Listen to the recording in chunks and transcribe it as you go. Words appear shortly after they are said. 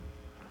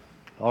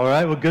All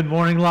right, well, good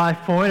morning, Life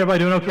Point. Everybody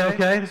doing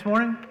okay this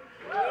morning?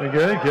 We're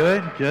good.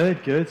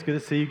 It's good to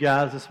see you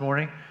guys this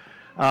morning.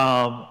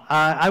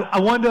 I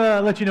wanted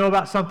to let you know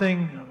about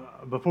something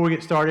before we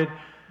get started.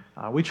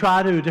 We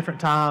try to, at different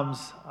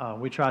times,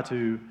 we try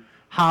to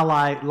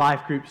highlight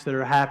life groups that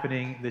are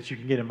happening that you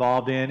can get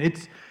involved in.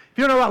 If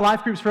you don't know about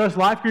life groups, for us,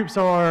 life groups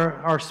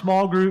are our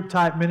small group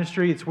type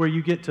ministry. It's where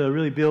you get to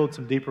really build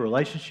some deeper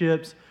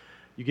relationships.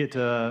 You get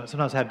to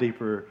sometimes have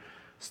deeper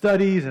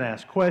studies and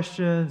ask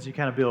questions. You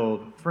kind of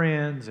build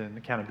friends and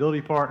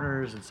accountability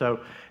partners, and so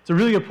it's a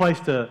really good place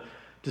to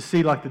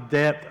see like the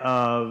depth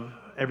of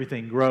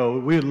everything grow.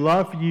 We would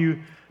love for you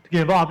to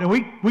get involved, and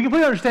we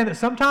completely understand that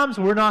sometimes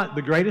we're not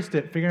the greatest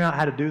at figuring out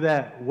how to do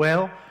that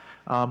well.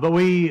 But one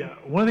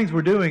of the things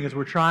we're doing is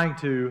we're trying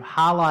to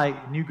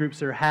highlight new groups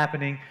that are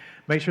happening.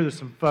 Make sure there's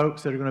some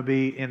folks that are going to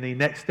be in the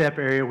next step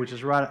area, which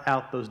is right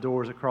out those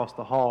doors across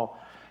the hall,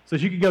 so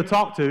that you can go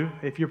talk to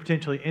if you're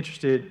potentially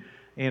interested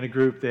in a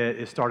group that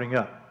is starting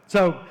up.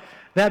 So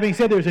that being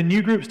said, there's a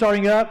new group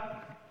starting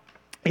up.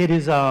 It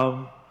is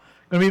going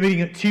to be meeting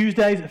at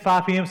Tuesdays at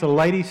 5 p.m. So the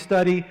ladies'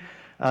 study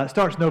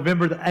starts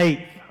November the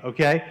 8th,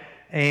 okay?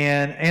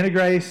 And Anna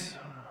Grace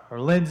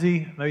or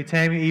Lindsay, maybe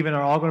Tammy even,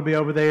 are all going to be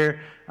over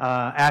there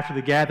after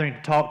the gathering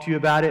to talk to you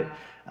about it.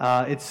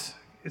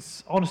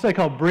 It's on a study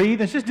called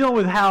Breathe. It's just dealing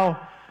with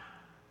how,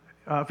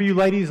 for you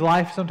ladies,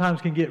 life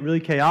sometimes can get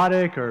really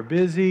chaotic or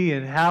busy,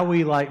 and how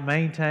we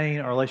maintain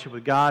our relationship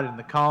with God and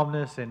the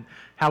calmness, and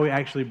how we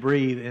actually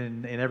breathe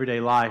in everyday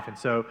life. And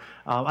so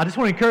I just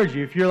want to encourage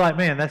you, if you're like,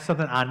 man, that's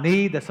something I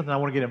need, that's something I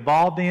want to get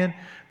involved in,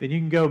 then you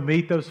can go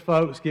meet those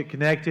folks, get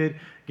connected,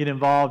 get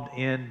involved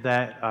in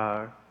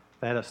that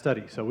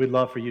study. So we'd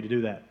love for you to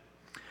do that.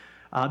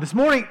 This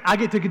morning, I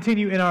get to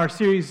continue in our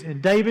series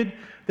in David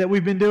that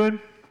we've been doing.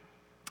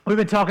 We've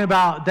been talking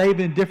about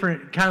David and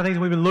different kind of things.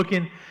 We've been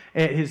looking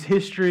at his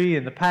history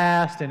in the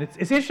past, and it's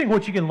interesting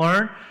what you can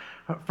learn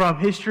from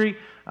history.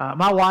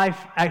 My wife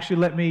actually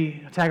let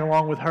me tag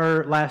along with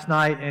her last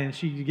night, and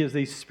she gives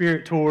these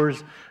spirit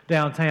tours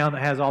downtown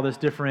that has all this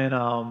different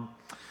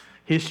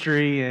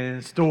history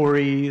and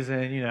stories,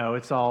 and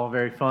it's all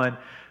very fun.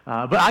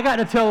 But I got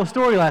to tell a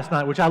story last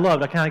night, which I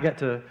loved.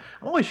 I'm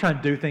always trying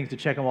to do things to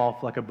check them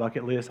off like a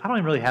bucket list. I don't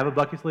even really have a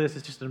bucket list.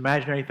 It's just an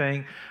imaginary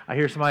thing. I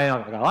hear somebody,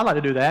 and I'm like, I'd like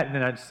to do that, and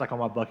then it's like on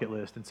my bucket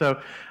list. And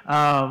so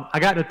I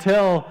got to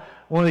tell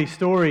one of these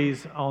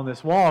stories on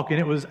this walk, and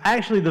it was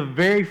actually the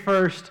very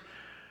first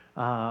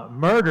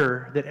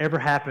murder that ever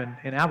happened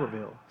in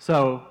Albertville.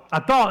 So I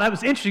thought that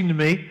was interesting to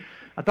me.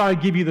 I thought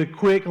I'd give you the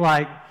quick,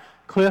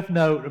 Cliff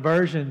Note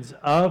versions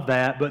of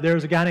that. But there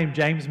was a guy named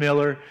James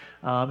Miller.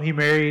 He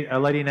married a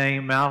lady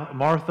named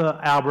Martha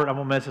Albert. I'm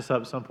going to mess this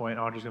up at some point.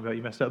 Audrey's going to be like,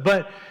 you messed up.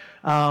 But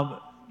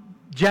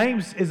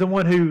James is the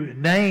one who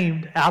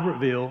named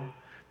Albertville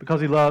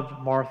because he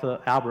loved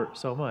Martha Albert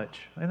so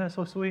much. Isn't that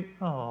so sweet?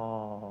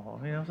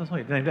 Oh, so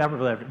sweet. Named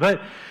Albertville.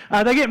 But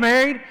they get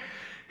married.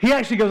 He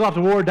actually goes off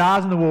to war,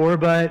 dies in the war,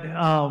 but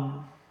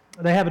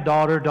they have a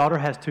daughter. Daughter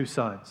has two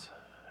sons.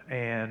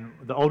 And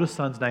the oldest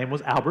son's name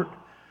was Albert,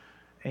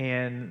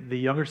 and the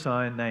younger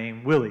son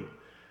named Willie.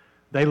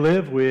 They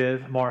live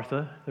with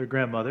Martha, their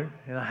grandmother,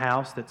 in a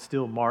house that's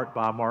still marked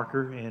by a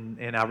marker in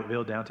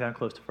Albertville, downtown,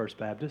 close to First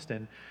Baptist.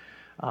 And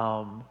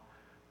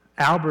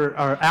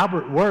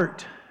Albert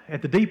worked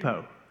at the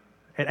depot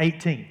at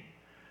 18.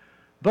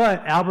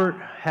 But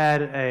Albert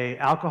had an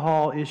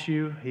alcohol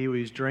issue. He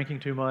was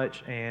drinking too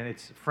much, and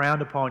it's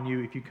frowned upon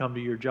you if you come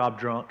to your job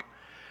drunk.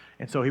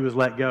 And so he was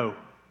let go.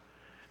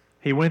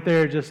 He went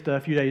there just a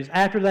few days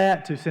after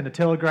that to send a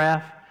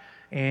telegraph,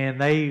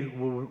 and they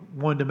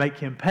wanted to make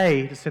him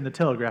pay to send the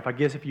telegraph. I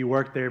guess if you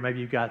worked there, maybe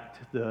you got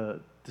to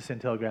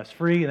send telegraphs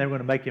free, and they were going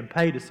to make him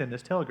pay to send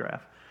this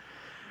telegraph.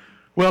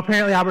 Well,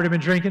 apparently Albert had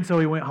been drinking, so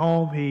he went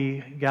home.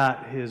 He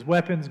got his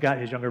weapons, got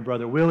his younger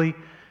brother Willie,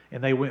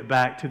 and they went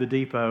back to the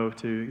depot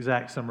to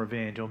exact some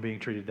revenge on being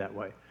treated that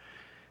way.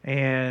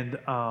 And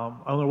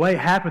on the way it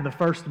happened, the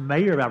first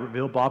mayor of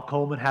Albertville, Bob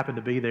Coleman, happened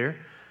to be there.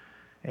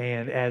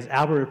 And as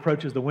Albert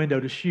approaches the window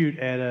to shoot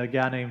at a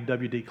guy named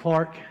W.D.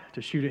 Clark,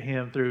 to shoot at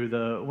him through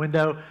the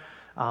window,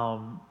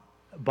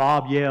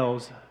 Bob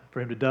yells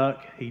for him to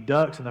duck. He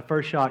ducks, and the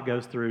first shot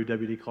goes through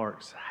W.D.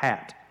 Clark's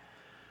hat.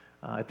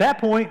 At that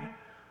point,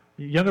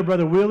 younger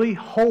brother Willie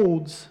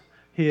holds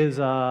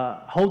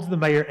the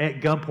mayor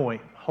at gunpoint,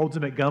 holds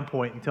him at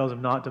gunpoint and tells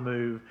him not to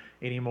move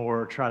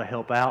anymore or try to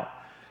help out.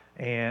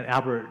 And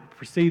Albert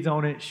proceeds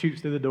on it,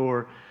 shoots through the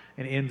door,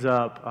 and ends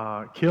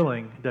up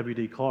killing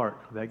W.D.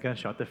 Clark with that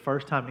gunshot. The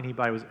first time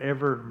anybody was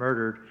ever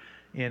murdered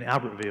in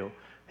Albertville.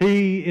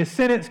 He is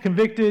sentenced,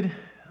 convicted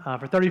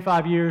for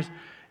 35 years,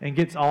 and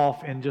gets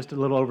off in just a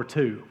little over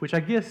 2, which I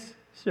guess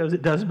shows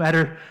it doesn't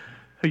matter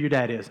who your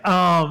dad is.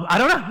 I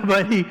don't know,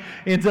 but he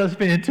ends up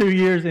spending 2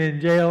 years in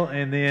jail,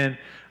 and then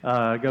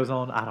goes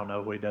on. I don't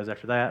know what he does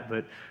after that,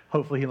 but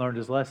hopefully he learned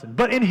his lesson.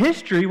 But in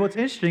history, what's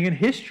interesting, in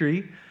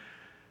history,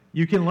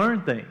 you can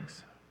learn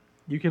things.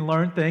 You can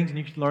learn things, and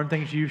you can learn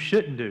things you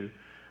shouldn't do.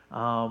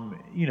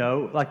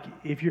 Like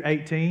if you're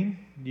 18,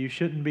 you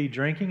shouldn't be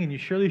drinking, and you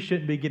surely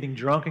shouldn't be getting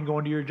drunk and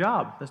going to your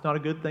job. That's not a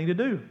good thing to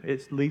do.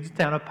 It leads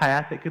down a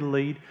path that could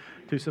lead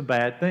to some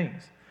bad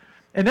things.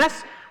 And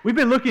we've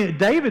been looking at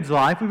David's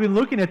life. We've been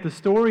looking at the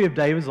story of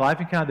David's life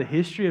and kind of the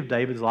history of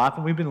David's life,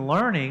 and we've been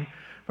learning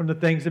from the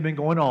things that have been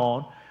going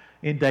on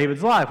in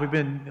David's life. We've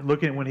been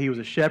looking at when he was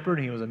a shepherd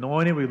and he was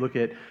anointed. We look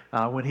at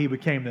when he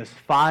became this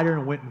fighter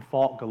and went and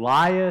fought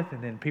Goliath,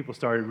 and then people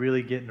started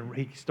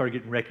he started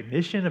getting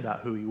recognition about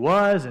who he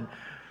was and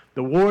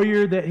the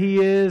warrior that he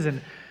is,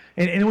 and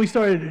we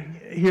started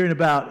hearing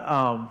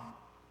about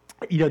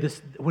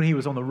this when he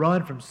was on the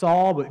run from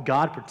Saul, but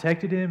God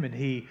protected him, and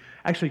he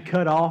actually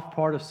cut off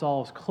part of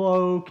Saul's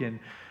cloak, and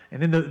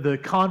then the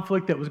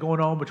conflict that was going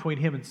on between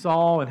him and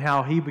Saul, and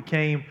how he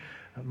became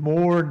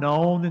more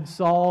known than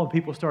Saul, and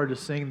people started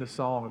to sing the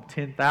song of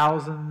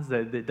 10,000s,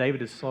 that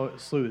David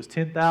slew his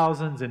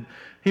 10,000s, and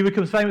he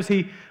becomes famous.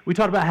 We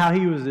talked about how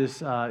he was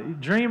this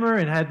dreamer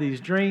and had these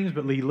dreams,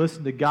 but he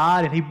listened to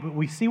God, and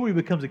we see where he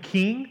becomes a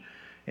king,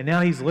 and now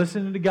he's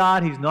listening to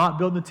God. He's not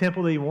building the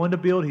temple that he wanted to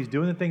build. He's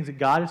doing the things that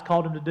God has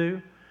called him to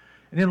do.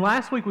 And then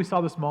last week we saw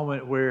this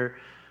moment where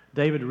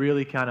David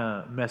really kind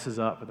of messes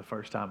up for the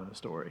first time in the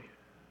story,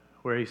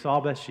 where he saw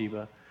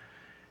Bathsheba,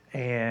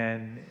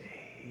 and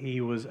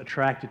he was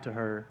attracted to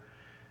her,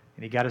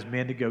 and he got his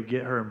men to go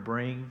get her and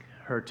bring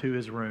her to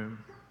his room.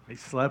 He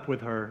slept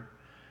with her,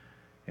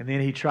 and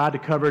then he tried to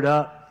cover it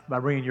up by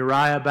bringing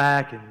Uriah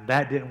back, and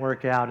that didn't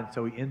work out, and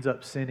so he ends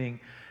up sending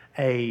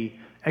a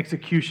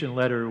execution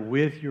letter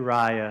with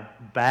Uriah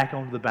back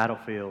onto the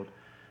battlefield,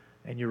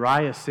 and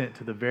Uriah is sent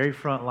to the very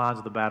front lines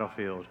of the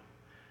battlefield,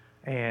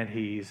 and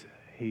he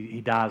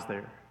dies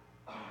there.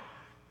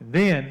 And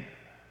then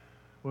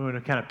we're going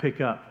to kind of pick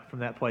up from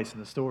that place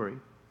in the story.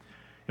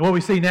 And what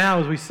we see now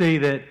is we see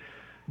that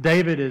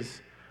David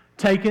has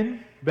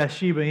taken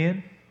Bathsheba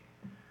in,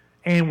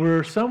 and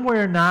we're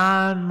somewhere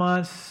 9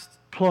 months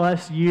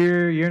plus,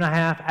 year and a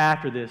half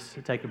after this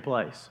had taken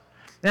place.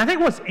 And I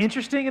think what's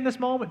interesting in this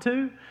moment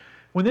too,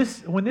 when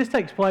this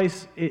takes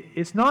place,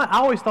 it's not, I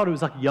always thought it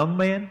was like young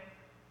man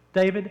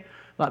David,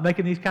 like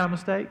making these kind of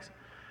mistakes.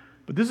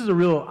 But this is a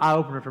real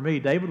eye-opener for me.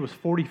 David was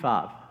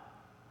 45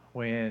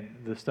 when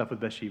the stuff with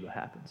Bathsheba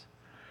happens.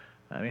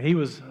 I mean, he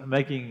was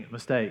making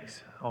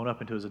mistakes on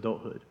up into his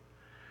adulthood.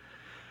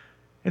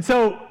 And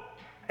so,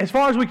 as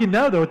far as we can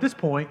know, though, at this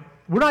point,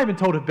 we're not even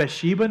told if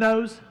Bathsheba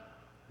knows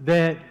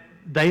that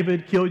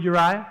David killed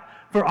Uriah.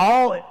 For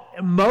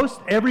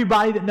most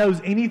everybody that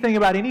knows anything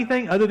about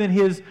anything other than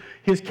his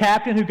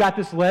captain who got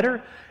this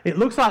letter, it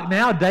looks like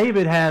now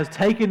David has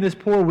taken this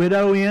poor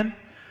widow in,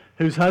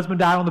 whose husband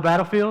died on the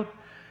battlefield,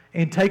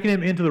 and taken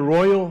him into the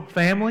royal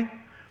family.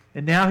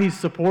 And now he's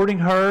supporting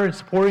her and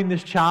supporting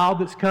this child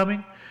that's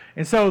coming.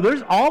 And so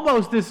there's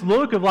almost this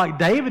look of like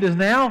David has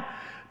now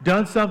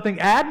done something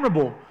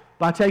admirable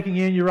by taking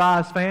in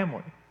Uriah's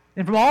family.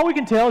 And from all we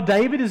can tell,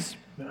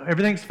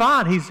 everything's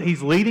fine.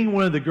 He's leading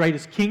one of the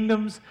greatest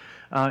kingdoms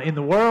in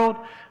the world.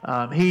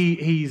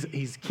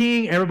 He's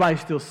king.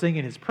 Everybody's still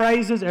singing his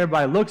praises.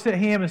 Everybody looks at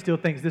him and still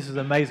thinks this is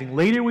an amazing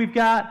leader we've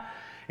got.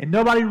 And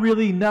nobody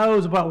really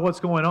knows about what's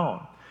going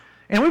on.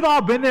 And we've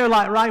all been there,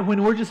 like, right,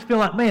 when we're just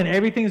feeling like, man,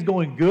 everything's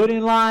going good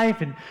in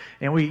life, and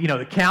we,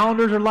 the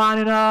calendars are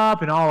lining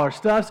up, and all our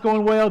stuff's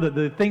going well,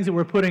 the things that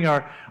we're putting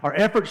our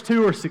efforts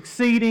to are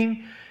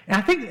succeeding. And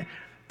I think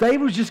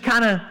Dave was just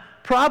kind of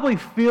probably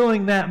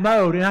feeling that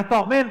mode. And I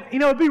thought, man,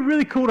 it'd be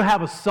really cool to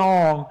have a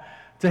song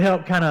to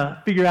help kind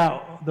of figure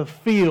out the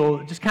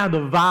feel, just kind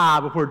of the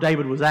vibe of where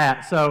David was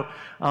at. So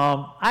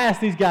I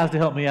asked these guys to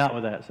help me out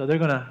with that. So they're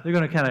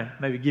gonna kind of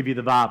maybe give you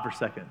the vibe for a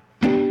second.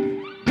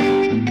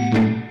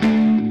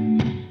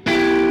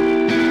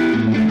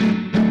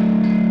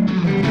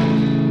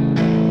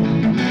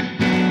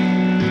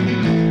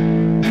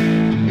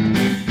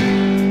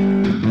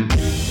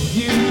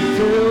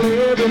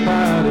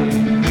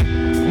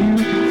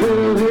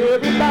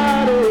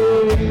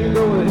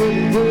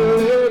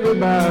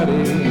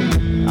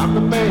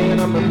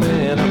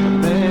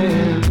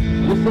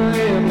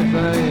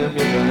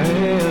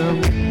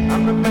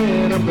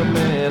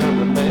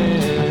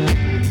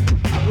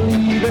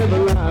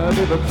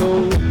 Ever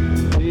told,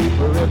 pay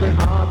for every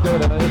heart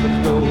that I ever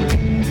stole.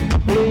 I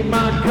played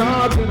my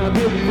cards and I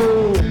didn't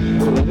go.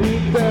 Well, it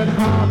ain't that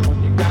hard when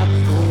you got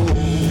sold.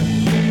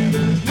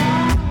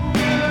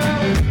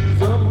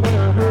 Somewhere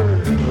I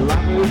heard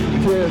life is a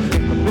test.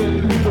 I've been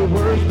through the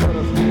worst, but I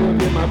still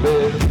did my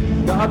best.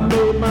 God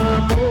made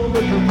my mold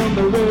different from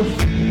the rest.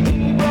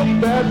 He broke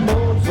that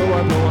mold, so I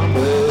know I'm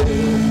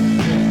blessed.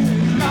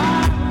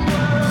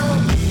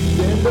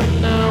 Stand up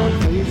now and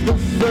face the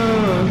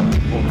sun.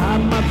 Won't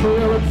hide my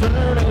trail and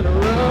turn and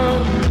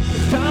run.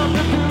 It's time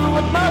to do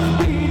what must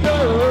be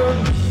done.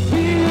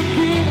 Be a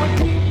king when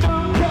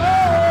kingdom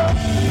come.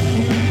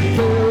 You can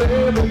tell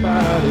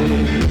everybody.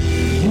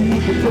 You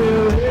can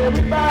tell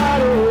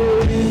everybody.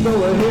 Go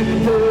ahead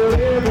and tell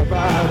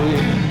everybody.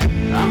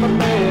 I'm a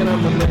man,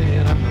 I'm a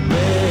man, I'm a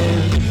man.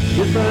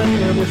 Yes I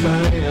am, yes I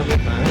am,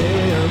 yes I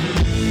am.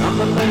 I'm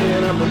a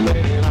man, I'm a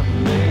man, I'm a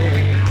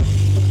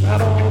man.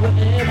 Got all the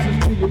answers.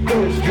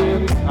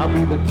 I'll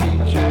be the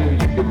teacher, you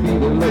can be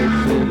the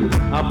lesson.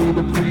 I'll be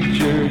the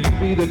preacher, you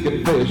be the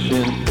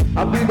confession.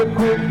 I'll be the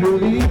quick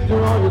relief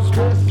to all your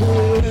stresses.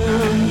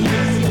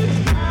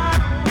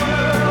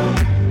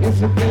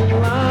 It's a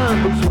thin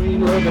line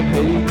between love and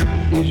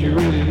hate. Is you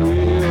really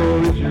real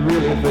or is you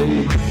really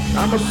fake?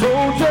 I'm a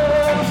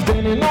soldier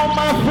standing on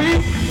my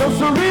feet. No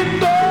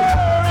surrender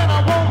and I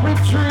won't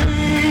retreat.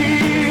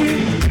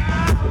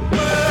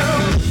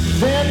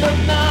 Stand up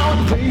now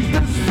and face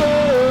the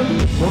sun.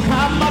 Won't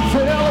hide my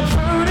tail and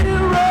turn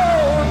and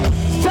run.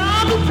 It's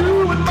time to do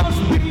what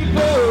must be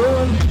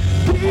done.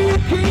 Be a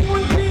king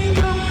when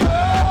kingdom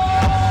come.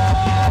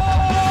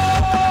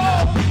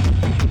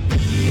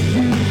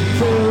 You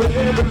tell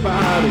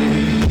everybody.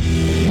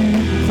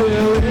 You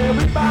tell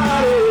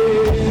everybody.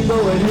 Go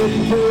ahead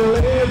and tell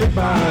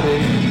everybody.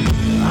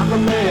 I'm a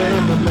man,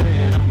 I'm a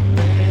man, I'm a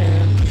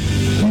man.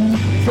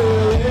 You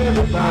tell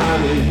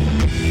everybody.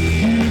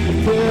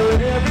 Tell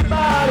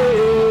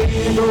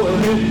everybody, go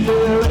ahead and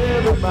tell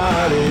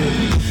everybody.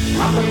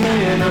 I'm a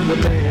man, I'm a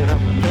man, I'm a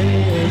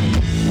man.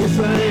 Yes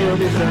I am,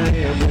 yes I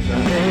am, yes I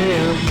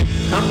am.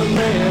 I'm a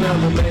man,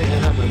 I'm a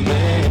man, I'm a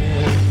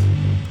man.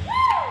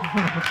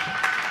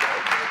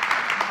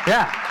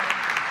 Yeah.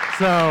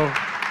 So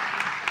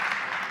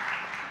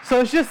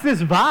it's just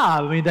this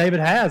vibe. I mean,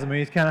 David has. I mean,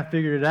 he's kind of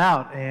figured it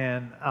out,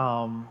 and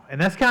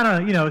that's kind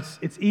of,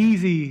 it's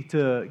easy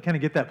to kind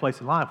of get that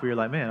place in life where you're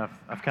like, man,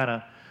 I've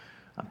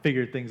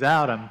figured things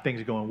out. Things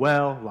are going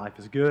well. Life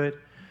is good.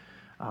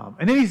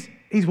 And then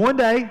he's one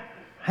day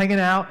hanging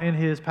out in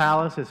his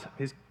palace,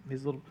 his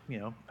little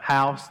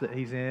house that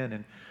he's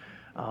in,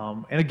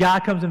 and a guy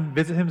comes and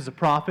visits him as a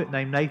prophet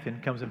named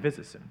Nathan comes and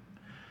visits him,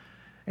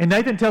 and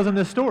Nathan tells him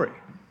this story.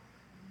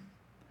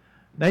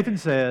 Nathan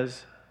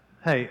says,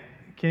 "Hey,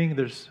 King,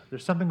 there's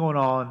something going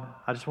on.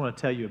 I just want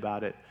to tell you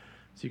about it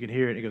so you can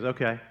hear it." He goes,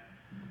 "Okay."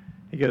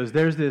 He goes,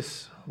 "There's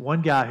this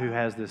one guy who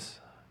has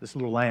this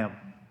little lamb.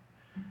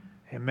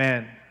 And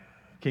man,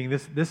 King,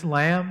 this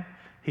lamb,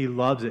 he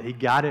loves it. He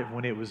got it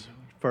when it was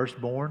first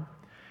born.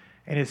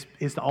 And it's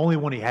the only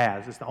one he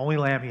has. It's the only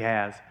lamb he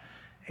has.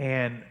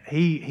 And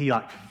he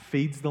like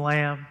feeds the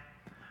lamb.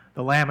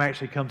 The lamb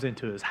actually comes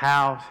into his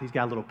house. He's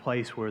got a little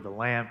place where the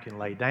lamb can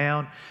lay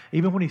down.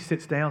 Even when he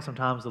sits down,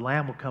 sometimes the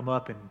lamb will come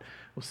up and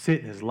will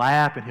sit in his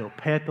lap and he'll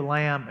pet the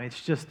lamb. And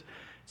it's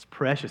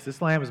precious. This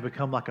lamb has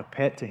become like a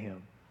pet to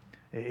him.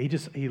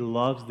 He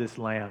loves this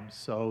lamb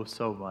so,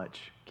 so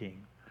much,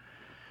 King.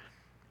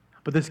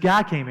 But this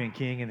guy came in,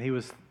 King, and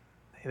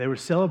they were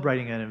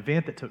celebrating an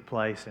event that took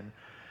place, and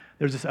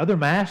there's this other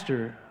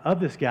master of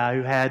this guy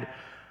who had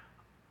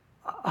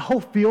a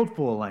whole field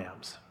full of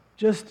lambs,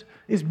 just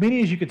as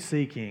many as you could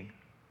see, King.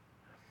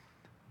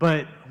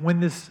 But when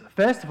this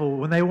festival,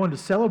 when they wanted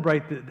to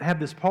celebrate, have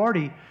this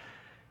party,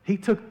 he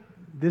took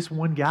this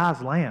one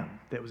guy's lamb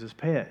that was his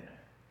pet,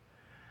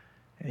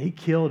 and he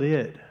killed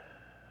it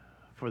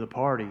for the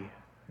party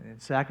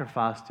and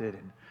sacrificed it,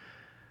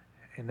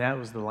 and that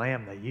was the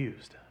lamb they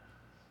used.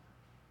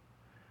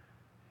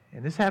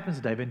 And this happens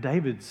to David.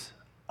 David's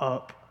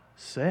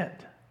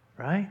upset,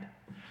 right?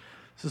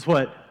 This is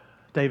what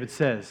David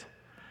says.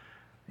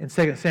 In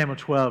 2 Samuel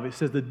 12, it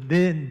says that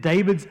then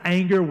David's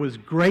anger was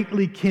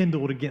greatly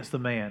kindled against the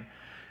man.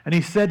 And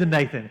he said to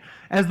Nathan,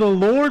 "As the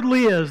Lord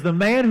lives, the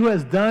man who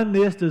has done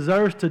this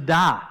deserves to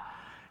die.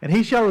 And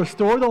he shall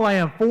restore the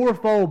lamb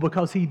fourfold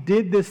because he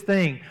did this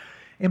thing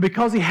and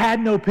because he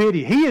had no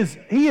pity." He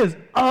is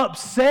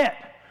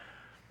upset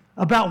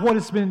about what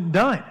has been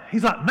done.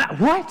 He's like, "Matt,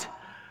 what?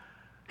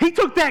 He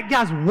took that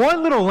guy's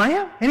one little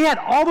lamb and he had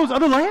all those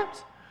other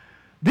lambs?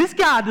 This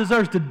guy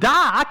deserves to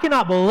die. I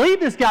cannot believe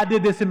this guy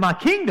did this in my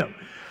kingdom.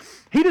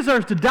 He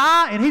deserves to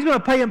die and he's going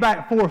to pay him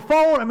back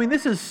fourfold. I mean,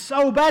 this is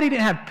so bad. He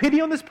didn't have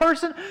pity on this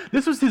person.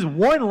 This was his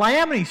one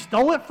lamb and he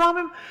stole it from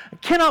him. I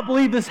cannot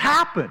believe this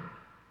happened."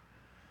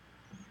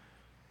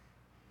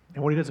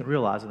 And what he doesn't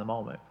realize in the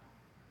moment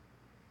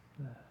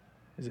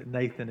is that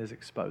Nathan is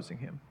exposing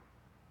him.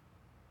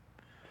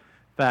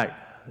 In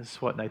fact, this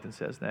is what Nathan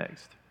says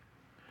next.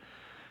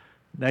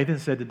 Nathan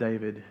said to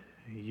David,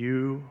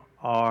 "You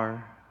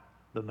are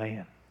the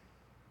man.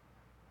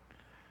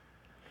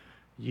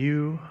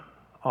 You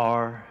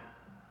are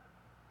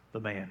the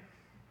man."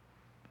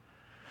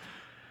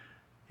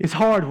 It's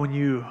hard when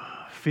you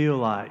feel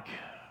like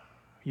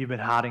you've been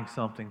hiding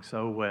something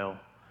so well,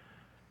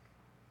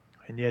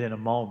 and yet in a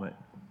moment,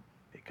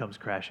 it comes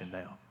crashing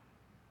down.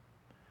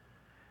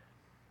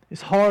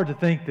 It's hard to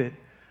think that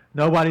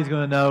nobody's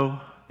going to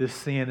know this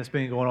sin that's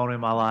been going on in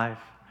my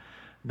life.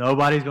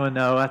 Nobody's going to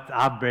know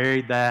I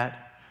buried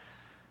that.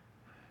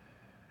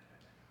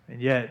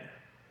 And yet,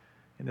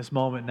 in this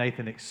moment,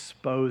 Nathan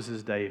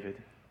exposes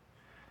David.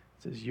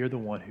 He says, "You're the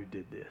one who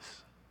did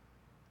this.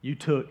 You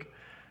took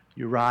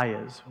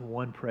Uriah's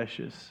one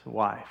precious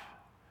wife.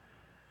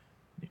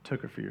 You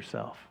took her for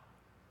yourself.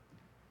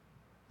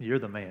 You're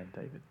the man,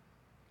 David."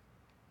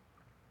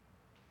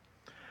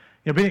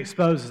 Being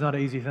exposed is not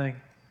an easy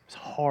thing. It's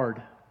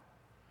hard.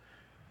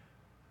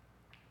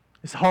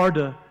 It's hard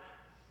to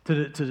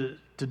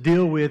to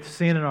deal with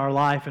sin in our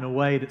life in a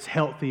way that's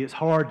healthy. It's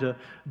hard to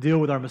deal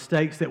with our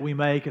mistakes that we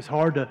make. It's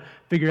hard to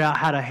figure out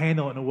how to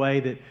handle it in a way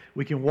that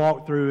we can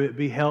walk through it,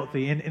 be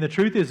healthy. And the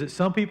truth is that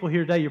some people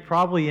here today, you're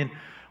probably in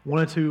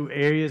one or two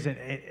areas, and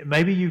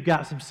maybe you've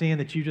got some sin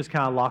that you just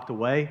kind of locked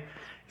away.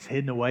 It's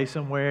hidden away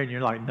somewhere, and you're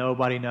like,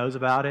 nobody knows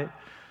about it.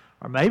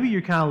 Or maybe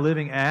you're kind of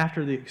living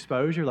after the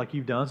exposure, like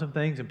you've done some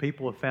things and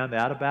people have found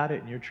out about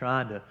it, and you're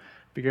trying to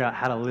figure out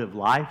how to live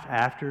life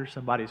after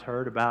somebody's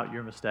heard about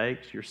your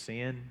mistakes, your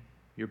sin,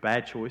 your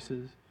bad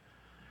choices.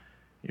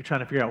 You're trying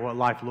to figure out what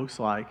life looks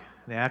like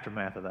in the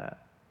aftermath of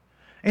that.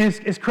 And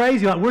it's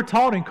crazy. Like, we're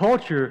taught in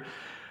culture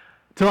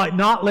to like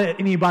not let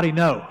anybody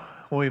know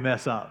when we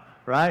mess up,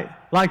 right?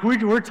 Like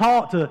we're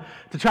taught to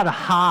try to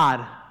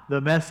hide the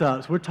mess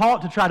ups. We're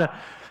taught to try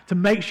to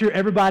make sure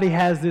everybody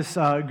has this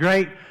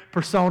great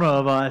persona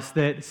of us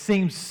that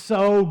seems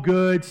so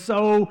good,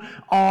 so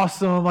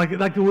awesome, like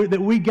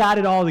that we got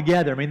it all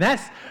together. I mean,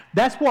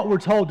 that's what we're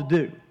told to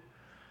do.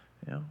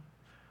 You know?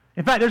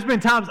 In fact, there's been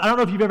times, I don't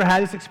know if you've ever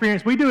had this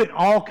experience, we do it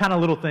all kind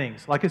of little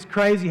things. Like, it's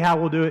crazy how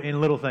we'll do it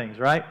in little things,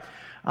 right?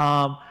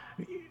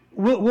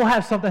 We'll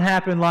have something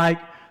happen, like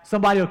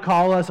somebody will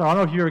call us, or I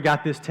don't know if you ever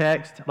got this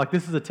text. Like,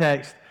 this is a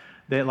text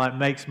that like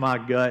makes my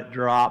gut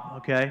drop,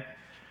 okay?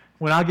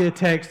 When I get a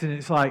text and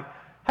it's like,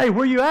 hey,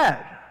 where you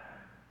at?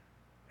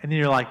 And then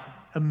you're like,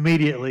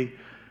 immediately,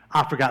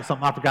 I forgot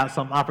something, I forgot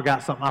something, I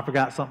forgot something, I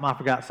forgot something, I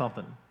forgot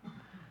something.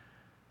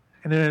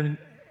 And then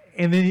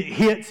it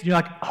hits, and you're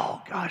like,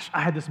 oh gosh,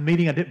 I had this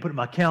meeting I didn't put in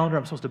my calendar,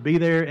 I'm supposed to be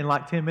there in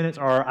like 10 minutes,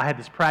 or I had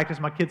this practice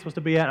my kid's supposed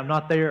to be at, I'm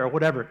not there, or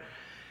whatever.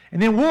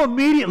 And then we'll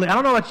immediately,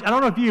 I don't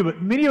know if you,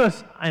 but many of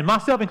us, and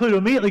myself included,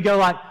 immediately go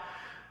like,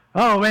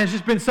 oh man, it's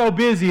just been so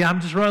busy,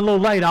 I'm just running a little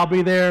late, I'll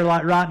be there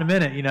like right in a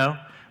minute, you know?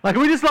 Like,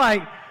 we just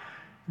like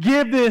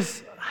give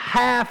this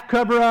half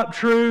cover up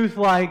truth,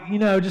 like, you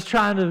know, just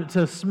trying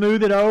to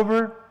smooth it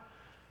over.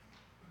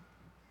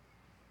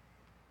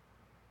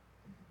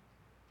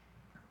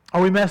 Or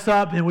we mess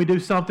up and we do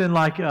something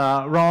like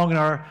wrong,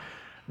 and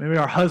maybe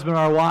our husband or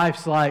our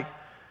wife's like,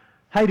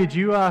 hey, did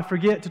you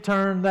forget to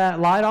turn that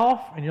light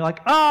off? And you're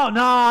like, oh,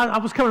 no, I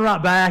was coming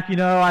right back, you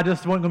know, I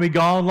just wasn't going to be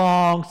gone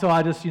long, so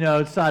I just, you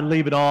know, decided to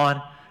leave it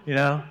on, you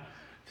know,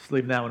 just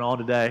leaving that one on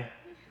today.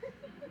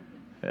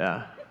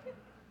 Yeah.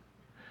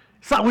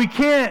 It's like we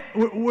can't,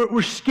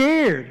 we're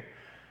scared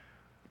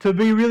to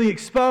be really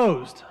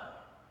exposed,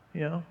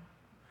 you know.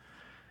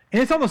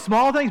 And it's on the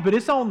small things, but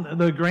it's on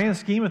the grand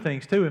scheme of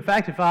things too. In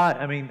fact,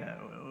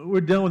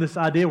 we're dealing with this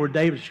idea where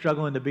David's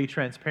struggling to be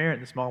transparent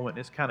in this moment, and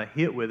it's kind of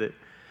hit with it.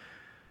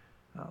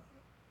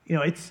 You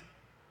know,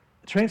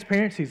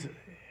 transparency is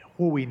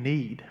what we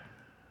need.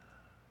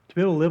 To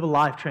be able to live a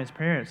life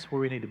transparent is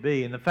where we need to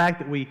be. And the fact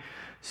that we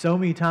so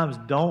many times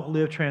don't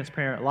live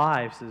transparent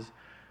lives is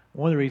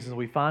one of the reasons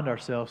we find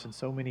ourselves in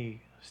so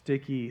many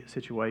sticky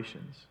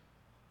situations.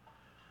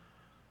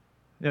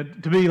 You know,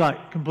 to be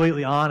like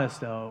completely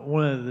honest,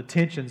 one of the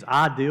tensions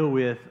I deal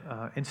with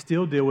and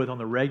still deal with on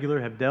the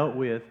regular, have dealt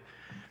with,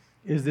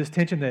 is this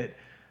tension that,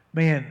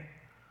 man,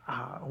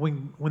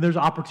 when there's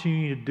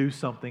opportunity to do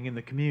something in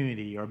the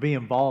community or be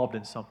involved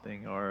in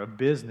something or a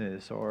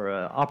business or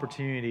an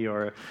opportunity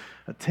or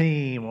a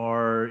team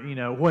or, you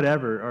know,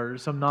 whatever, or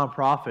some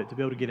nonprofit to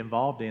be able to get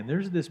involved in,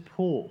 there's this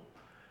pull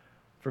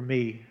for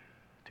me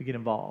to get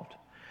involved.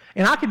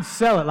 And I can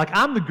sell it. Like,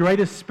 I'm the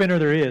greatest spinner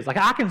there is. Like,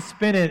 I can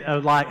spin it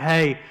of like,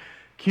 hey,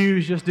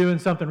 Q's just doing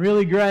something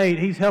really great.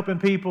 He's helping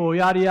people,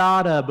 yada,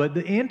 yada. But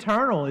the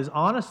internal is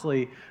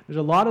honestly, there's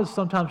a lot of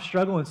sometimes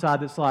struggle inside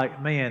that's like,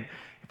 man,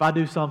 if I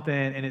do something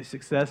and it's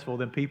successful,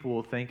 then people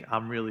will think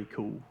I'm really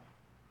cool.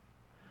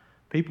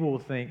 People will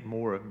think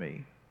more of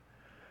me.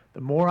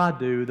 The more I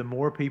do, the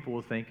more people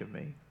will think of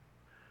me.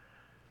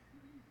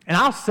 And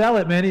I'll sell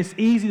it, man. It's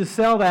easy to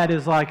sell that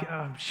as like,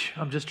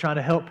 I'm just trying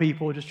to help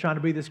people, just trying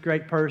to be this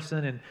great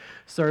person and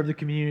serve the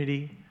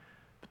community.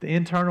 But the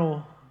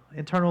internal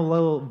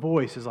little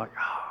voice is like,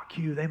 oh,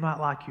 Q, they might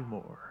like you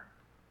more.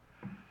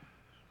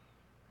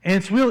 And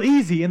it's real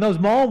easy in those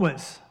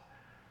moments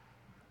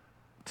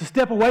to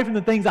step away from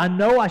the things I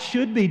know I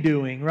should be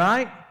doing,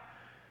 right?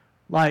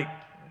 Like,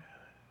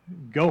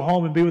 go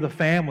home and be with a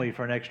family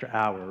for an extra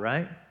hour,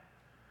 right?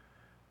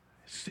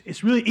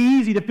 It's really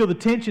easy to feel the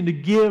tension to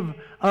give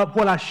up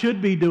what I should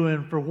be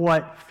doing for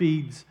what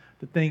feeds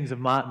the things of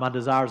my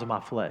desires of my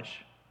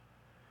flesh.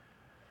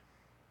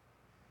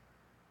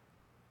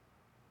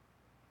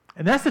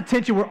 And that's the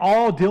tension we're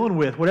all dealing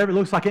with, whatever it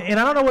looks like. And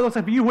I don't know what it looks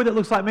like for you, what it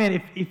looks like,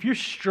 man. If you're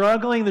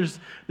struggling, there's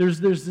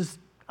this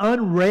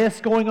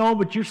unrest going on,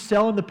 but you're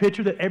selling the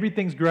picture that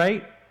everything's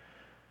great.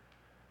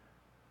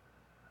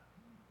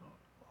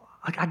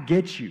 Like, I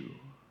get you.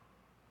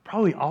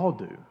 Probably all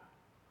do.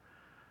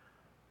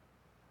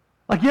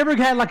 Like, you ever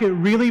had like a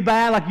really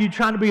bad, like you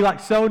trying to be like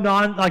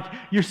like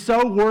you're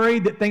so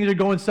worried that things are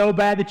going so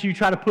bad that you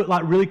try to put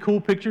like really cool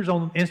pictures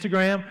on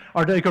Instagram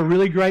or take a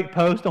really great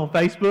post on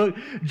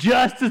Facebook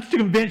just to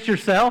convince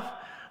yourself?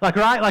 Like,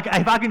 right? Like,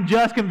 if I can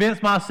just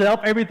convince myself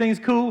everything's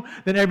cool,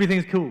 then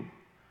everything's cool.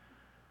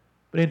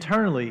 But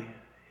internally,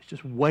 it's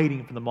just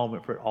waiting for the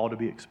moment for it all to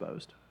be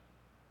exposed.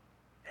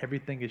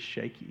 everything is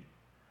shaky.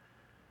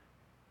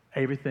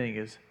 Everything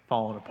is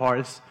falling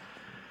apart.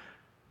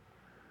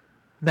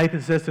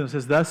 Nathan says to him,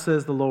 says, "Thus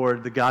says the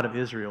Lord, the God of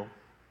Israel,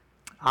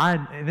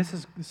 and this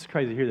is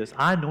crazy to hear this,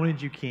 I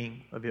anointed you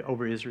king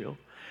over Israel,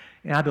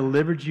 and I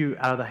delivered you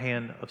out of the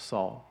hand of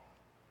Saul.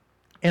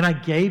 And I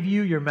gave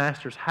you your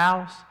master's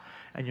house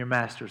and your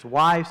master's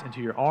wives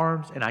into your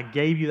arms, and I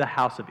gave you the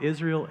house of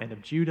Israel and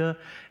of Judah.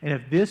 And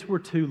if this were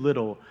too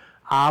little,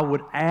 I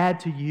would add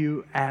to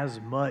you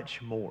as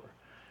much more."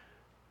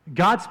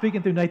 God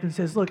speaking through Nathan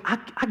says, look,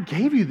 I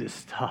gave you this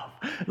stuff.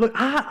 Look,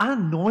 I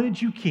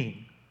anointed you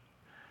king.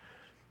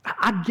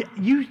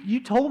 You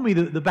told me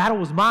that the battle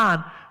was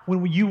mine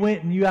when you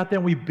went and you out there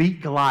and we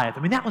beat Goliath. I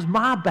mean, that was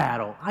my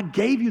battle. I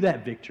gave you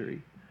that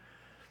victory.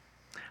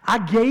 I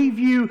gave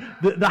you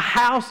the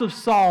house of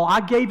Saul.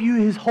 I gave you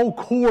his whole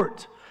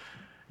court.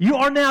 You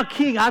are now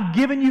king. I've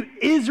given you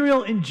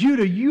Israel and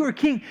Judah. You are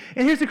king.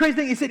 And here's the crazy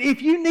thing. He said,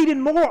 if you needed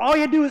more, all you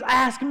had to do is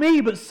ask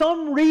me. But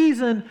some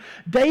reason,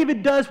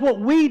 David does what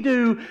we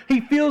do. He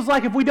feels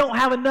like if we don't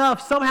have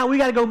enough, somehow we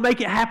got to go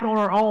make it happen on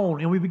our own.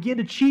 And we begin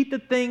to cheat the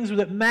things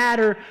that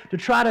matter to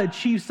try to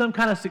achieve some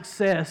kind of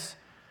success.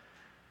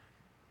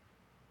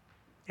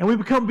 And we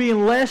become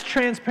being less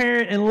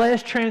transparent and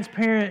less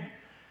transparent.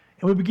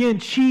 And we begin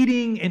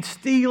cheating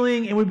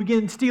and we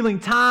begin stealing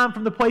time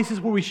from the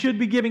places where we should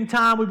be giving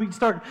time. We begin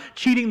start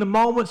cheating the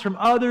moments from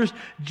others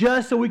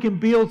just so we can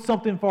build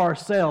something for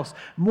ourselves.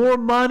 More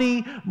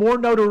money, more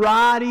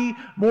notoriety,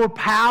 more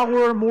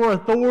power, more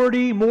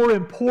authority, more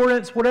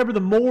importance, whatever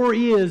the more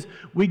is,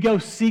 we go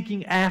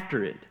seeking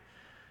after it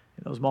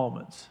in those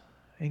moments.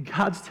 And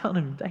God's telling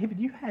him, David,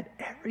 you had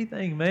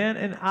everything, man,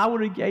 and I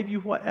would have gave you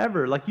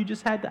whatever. Like, you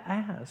just had to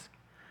ask.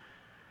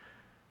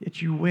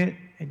 Yet you went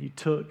and you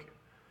took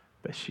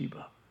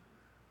Bathsheba.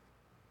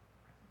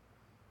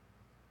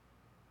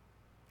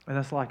 And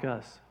that's like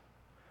us.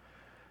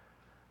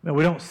 Man,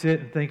 we don't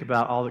sit and think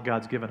about all that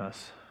God's given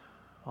us,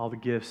 all the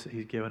gifts that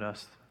he's given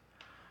us,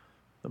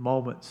 the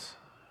moments,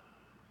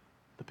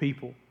 the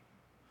people.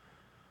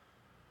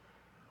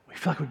 We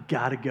feel like we've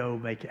got to go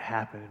make it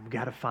happen. We've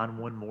got to find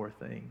one more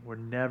thing. We're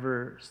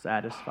never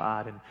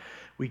satisfied, and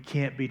we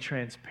can't be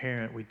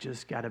transparent. We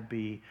just got to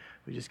be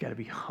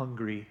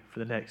hungry for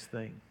the next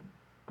thing.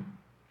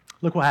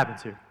 Look what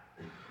happens here.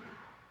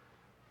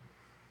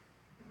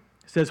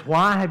 It says,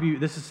 why have you,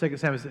 this is 2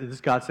 Samuel, this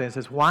is God saying, it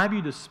says, why have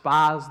you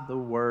despised the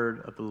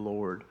word of the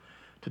Lord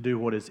to do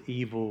what is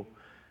evil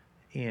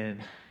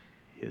in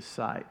his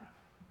sight?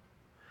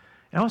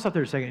 And I want to stop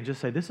there a second and just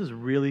say, this is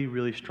really,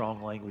 really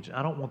strong language.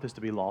 I don't want this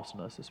to be lost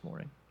on us this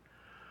morning.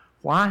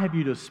 Why have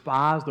you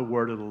despised the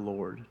word of the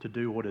Lord to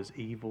do what is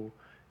evil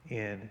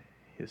in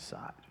his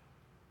sight?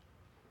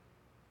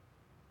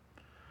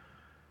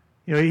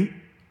 You know,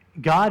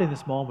 God in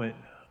this moment,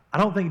 I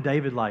don't think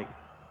David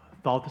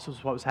thought this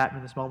was what was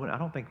happening in this moment. I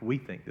don't think we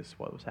think this is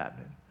what was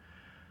happening.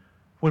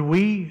 When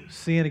we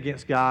sin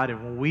against God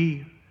and when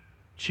we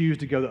choose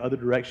to go the other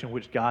direction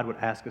which God would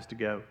ask us to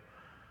go,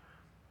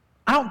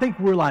 I don't think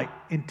we're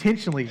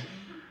intentionally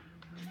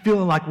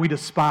feeling like we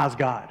despise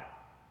God.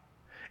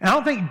 And I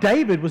don't think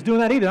David was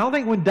doing that either. I don't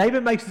think when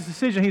David makes this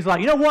decision, he's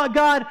like, you know what,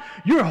 God,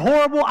 you're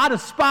horrible. I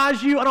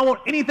despise you. I don't want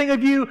anything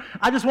of you.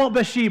 I just want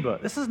Bathsheba.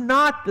 This is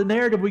not the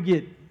narrative we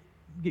get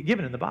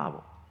given in the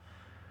Bible.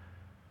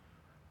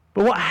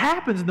 But what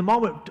happens in the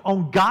moment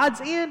on God's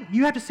end,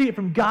 you have to see it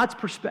from God's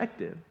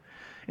perspective.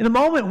 In the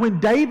moment when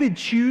David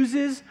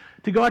chooses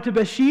to go out to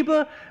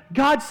Bathsheba,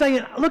 God's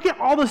saying, look at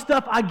all the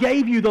stuff I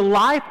gave you, the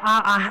life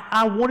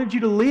I wanted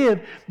you to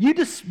live.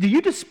 Do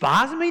you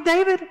despise me,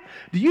 David?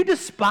 Do you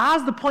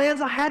despise the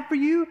plans I had for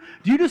you?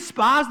 Do you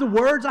despise the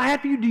words I had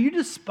for you? Do you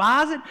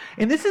despise it?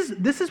 And this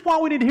is why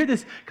we need to hear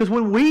this, because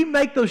when we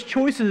make those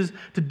choices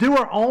to do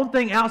our own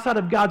thing outside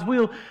of God's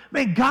will,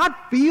 man, God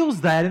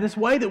feels that in this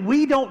way that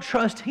we don't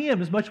trust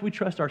him as much as we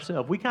trust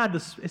ourselves.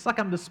 It's like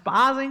I'm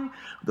despising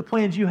the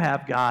plans you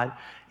have, God,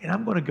 and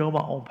I'm going to go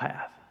my own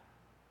path.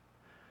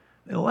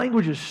 The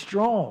language is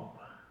strong.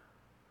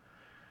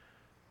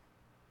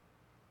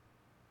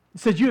 It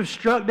says, you have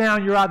struck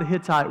down Uriah the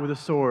Hittite with a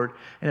sword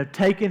and have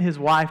taken his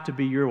wife to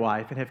be your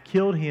wife and have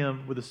killed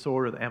him with the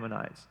sword of the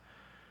Ammonites.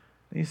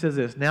 And he says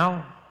this,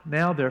 now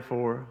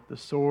therefore the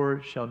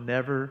sword shall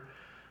never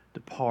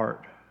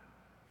depart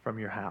from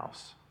your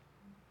house.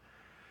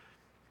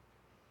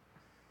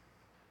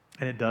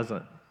 And it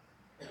doesn't.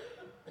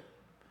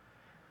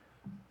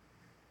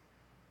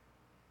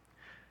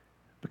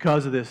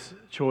 Because of this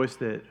choice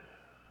that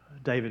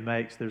David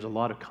makes, there's a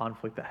lot of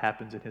conflict that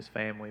happens in his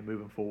family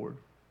moving forward.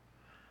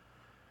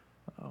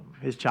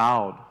 His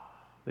child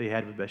that he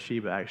had with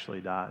Bathsheba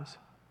actually dies.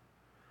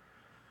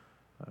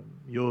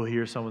 You'll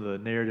hear some of the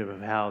narrative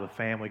of how the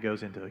family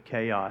goes into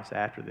chaos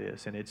after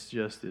this, and it's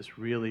just this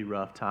really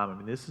rough time. I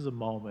mean, this is a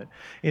moment,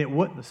 and it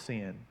wasn't the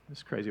sin.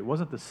 It's crazy. It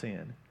wasn't the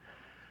sin.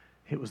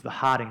 It was the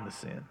hiding the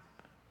sin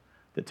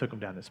that took him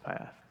down this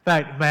path. In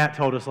fact, Matt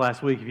told us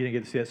last week, if you didn't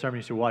get to see that sermon,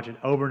 you should watch it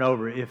over and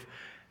over. If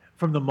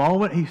from the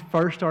moment he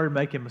first started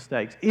making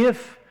mistakes,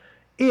 if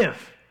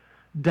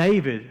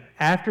David,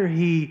 after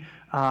he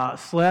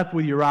slept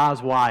with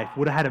Uriah's wife,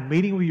 would have had a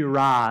meeting with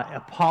Uriah,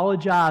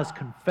 apologized,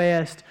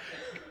 confessed,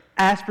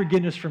 asked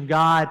forgiveness from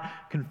God,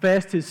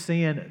 confessed his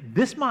sin,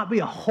 this might be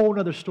a whole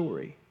other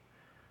story.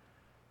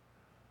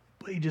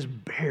 But he just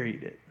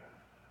buried it.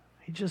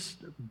 He just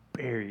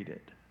buried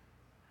it.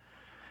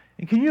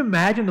 And can you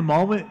imagine the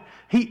moment?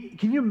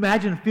 Can you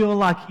imagine feeling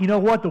like, you know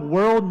what, the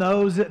world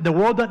knows it. The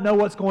world doesn't know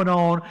what's going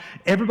on.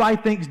 Everybody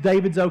thinks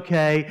David's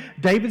okay.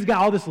 David's got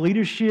all this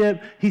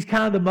leadership. He's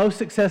kind of the most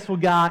successful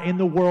guy in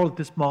the world at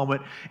this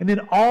moment. And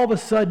then all of a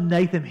sudden,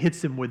 Nathan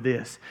hits him with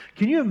this.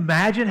 Can you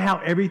imagine how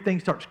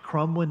everything starts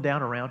crumbling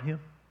down around him?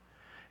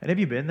 And have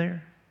you been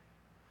there?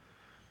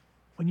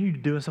 When you're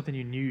doing something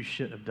you knew you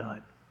shouldn't have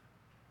done.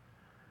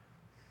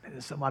 And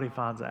then somebody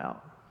finds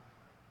out.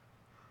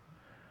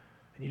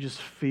 And you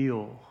just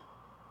feel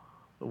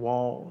the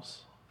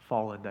walls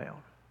falling down.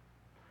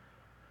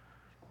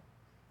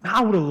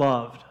 I would have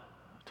loved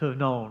to have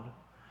known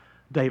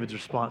David's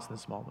response in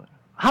this moment.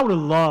 I would have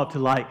loved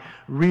to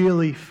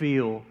really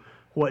feel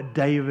what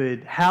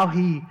David, how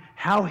he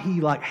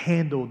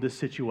handled this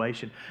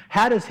situation.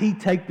 How does he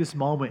take this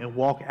moment and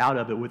walk out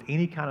of it with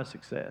any kind of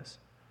success?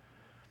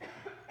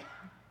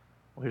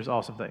 Well, here's the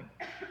awesome thing.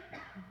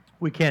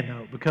 We can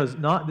know, because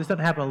this doesn't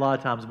happen a lot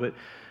of times, but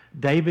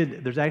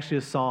David, there's actually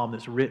a psalm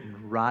that's written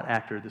right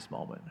after this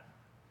moment.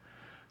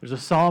 There's a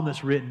psalm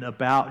that's written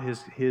about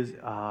his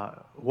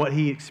what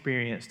he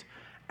experienced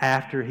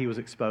after he was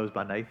exposed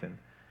by Nathan.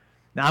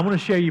 Now, I want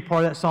to share you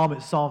part of that psalm.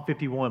 It's Psalm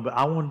 51, but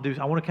I want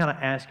to kind of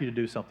ask you to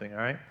do something, all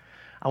right?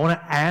 I want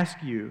to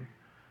ask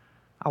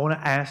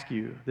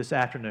you this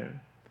afternoon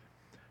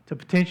to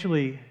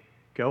potentially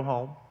go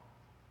home,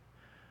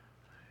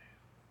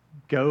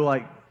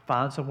 go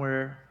find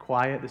somewhere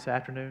quiet this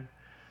afternoon,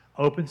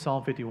 open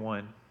Psalm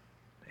 51,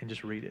 and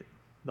just read it,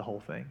 the whole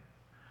thing.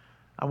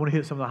 I want to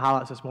hit some of the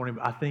highlights this morning,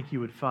 but I think you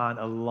would find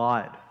a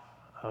lot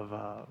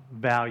of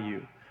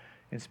value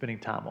in spending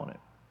time on it.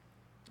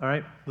 All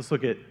right, let's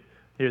look at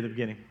here at the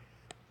beginning.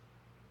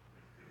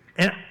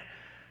 And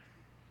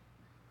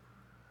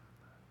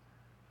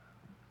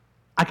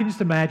I can just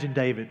imagine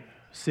David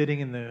sitting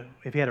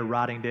if he had a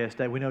writing desk,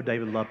 we know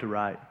David loved to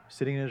write,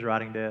 sitting in his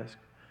writing desk,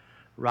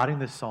 writing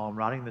this psalm,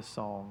 writing this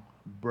song,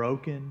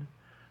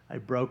 a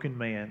broken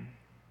man,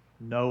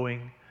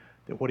 knowing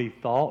that what he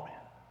thought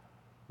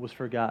was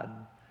forgotten,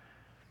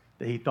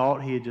 that he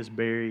thought he had just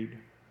buried,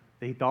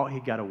 that he thought he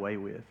got away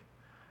with,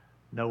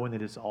 knowing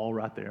that it's all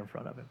right there in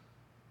front of him.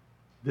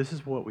 This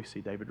is what we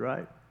see David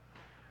write.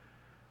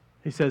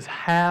 He says,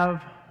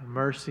 "Have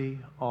mercy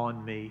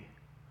on me,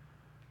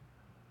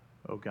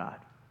 O God."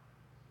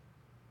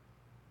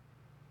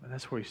 And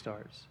that's where he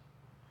starts.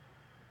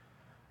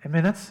 And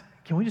man, that's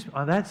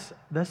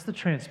the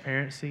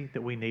transparency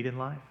that we need in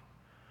life.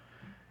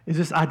 Is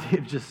this idea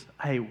of just,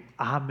 hey,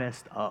 I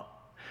messed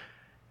up.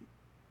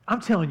 I'm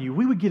telling you,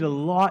 we would get a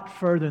lot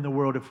further in the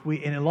world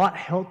in a lot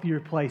healthier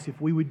place if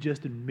we would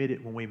just admit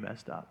it when we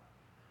messed up.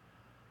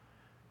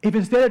 If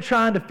instead of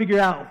trying to figure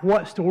out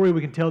what story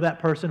we can tell that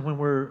person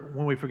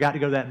when we forgot to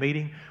go to that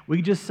meeting, we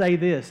could just say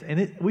this,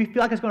 and we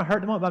feel like it's going to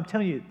hurt them up, but I'm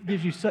telling you, it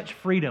gives you such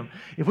freedom.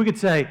 If we could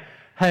say,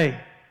 hey,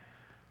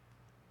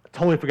 I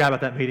totally forgot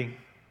about that meeting.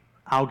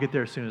 I'll get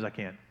there as soon as I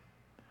can.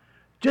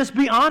 Just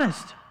be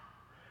honest.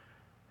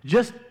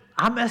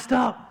 I messed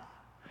up.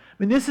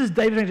 I mean, this is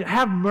David saying,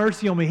 have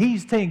mercy on me.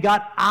 He's saying,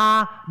 God,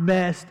 I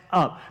messed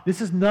up. This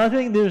is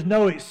nothing. There's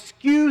no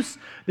excuse.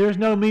 There's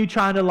no me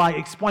trying to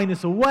explain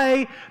this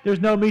away.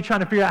 There's no me trying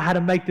to figure out how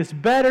to make this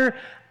better.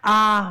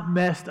 I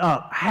messed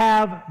up.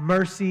 Have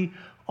mercy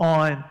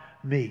on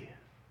me.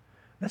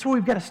 That's where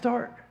we've got to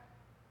start.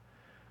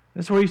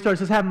 That's where he starts.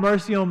 Says, have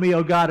mercy on me,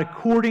 O God,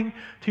 according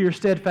to your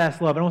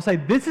steadfast love. And I want to say,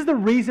 this is the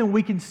reason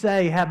we can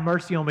say, have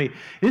mercy on me.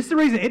 This is the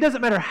reason. It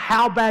doesn't matter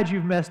how bad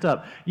you've messed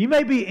up. You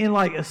may be in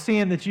a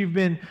sin that you've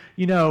been,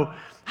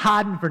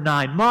 hiding for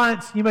 9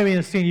 months. You may be in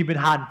a sin you've been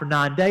hiding for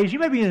 9 days. You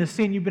may be in a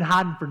sin you've been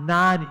hiding for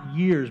 9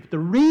 years. But the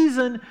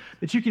reason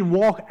that you can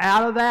walk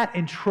out of that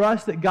and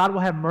trust that God will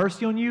have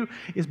mercy on you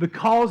is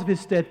because of his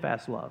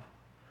steadfast love.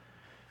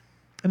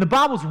 And the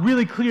Bible's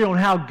really clear on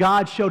how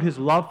God showed his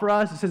love for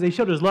us. It says he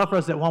showed his love for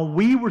us that while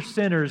we were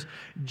sinners,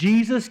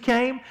 Jesus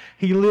came.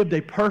 He lived a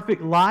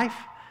perfect life.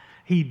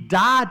 He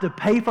died to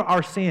pay for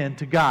our sin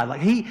to God.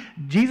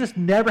 Jesus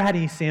never had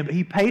any sin, but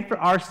he paid for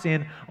our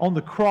sin on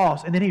the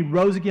cross, and then he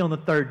rose again on the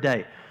third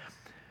day.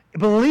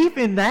 Belief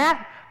in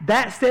that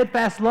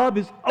steadfast love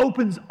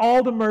opens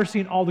all the mercy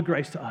and all the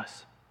grace to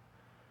us.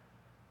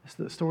 It's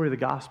the story of the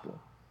gospel.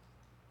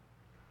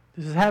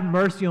 This is, have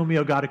mercy on me,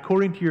 O God,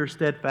 according to your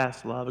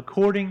steadfast love,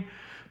 according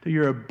to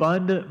your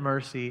abundant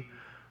mercy,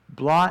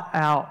 blot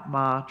out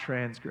my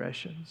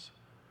transgressions.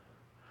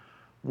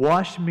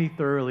 Wash me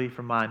thoroughly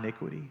from my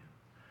iniquity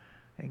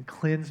and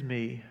cleanse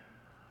me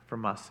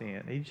from my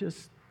sin. He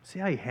just, see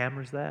how he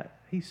hammers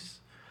that?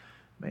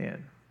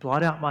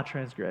 Blot out my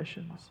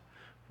transgressions.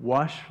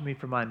 Wash me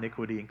from my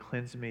iniquity and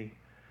cleanse me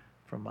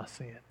from my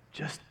sin.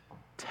 Just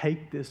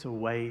take this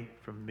away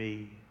from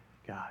me,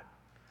 God.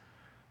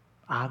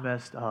 I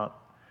messed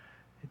up,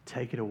 and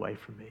take it away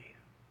from me.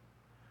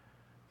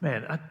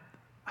 Man,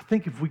 I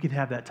think if we can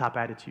have that type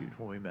attitude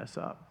when we mess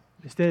up,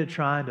 instead of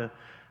trying to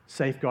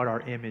safeguard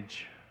our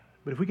image,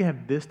 but if we can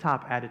have this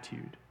type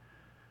attitude,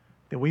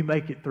 then we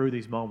make it through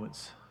these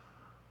moments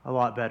a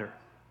lot better.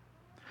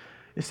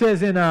 It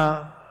says in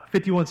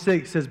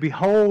 51:6, says,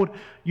 "Behold,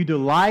 you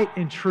delight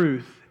in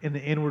truth in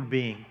the inward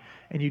being,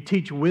 and you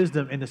teach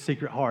wisdom in the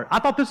secret heart." I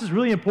thought this is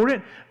really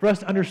important for us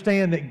to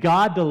understand that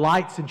God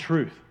delights in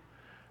truth.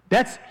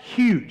 That's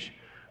huge.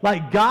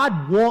 Like,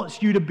 God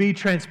wants you to be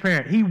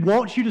transparent. He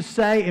wants you to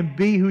say and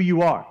be who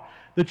you are.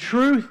 The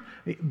truth,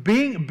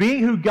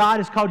 being who God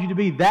has called you to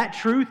be, that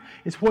truth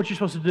is what you're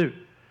supposed to do.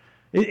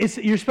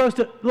 You're supposed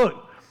to,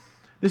 look,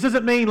 this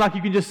doesn't mean like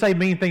you can just say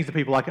mean things to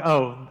people like,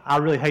 "Oh, I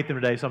really hate them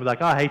today." So I'm like,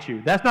 "Oh, I hate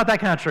you." That's not that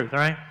kind of truth, all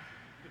right?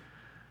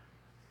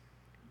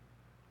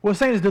 What I'm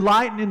saying is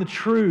delighting in the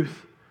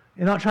truth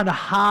and not trying to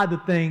hide the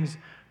things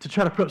to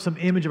try to put up some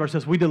image of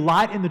ourselves. We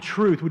delight in the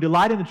truth. We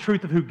delight in the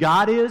truth of who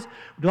God is.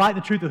 We delight in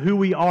the truth of who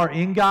we are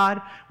in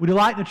God. We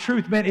delight in the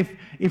truth, man.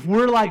 If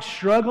we're like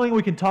struggling,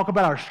 we can talk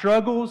about our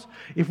struggles.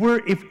 If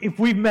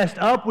we've messed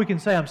up, we can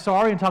say, "I'm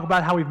sorry," and talk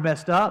about how we've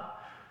messed up.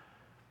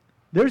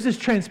 There's this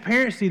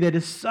transparency that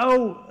is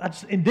so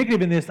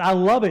indicative in this. I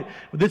love it.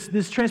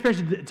 This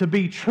transparency to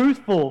be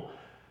truthful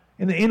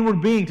in the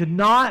inward being, to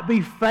not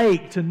be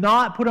fake, to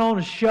not put on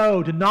a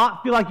show, to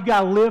not feel like you got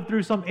to live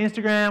through some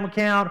Instagram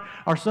account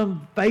or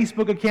some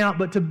Facebook account,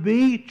 but to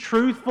be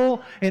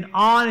truthful and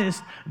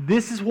honest.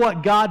 This is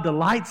what God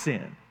delights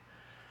in.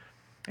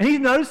 And he's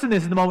noticing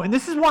this in the moment. And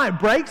this is why it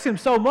breaks him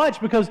so much,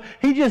 because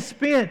he just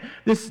spent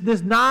this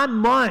 9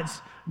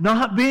 months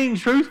not being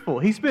truthful.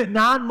 He spent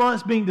 9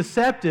 months being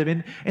deceptive.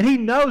 And he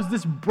knows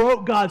this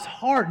broke God's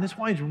heart. And that's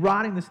why he's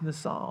writing this in the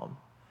psalm.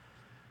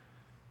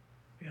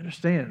 He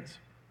understands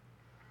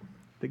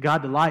that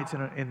God delights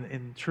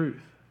in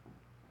truth.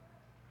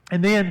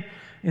 And then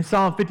in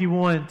Psalm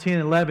 51, 10,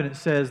 11, it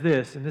says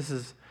this, and this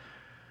is,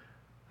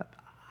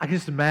 I can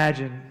just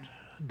imagine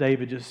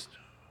David just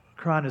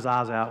crying his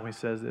eyes out when he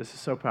says this.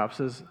 It's so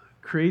powerful. It says,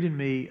 "Create in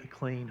me a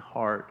clean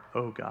heart,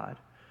 O God,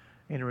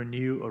 and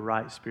renew a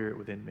right spirit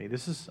within me."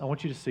 I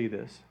want you to see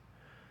this,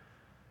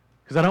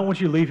 because I don't want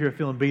you to leave here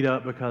feeling beat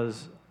up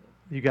because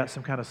you got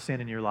some kind of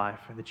sin in your life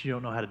and that you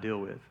don't know how to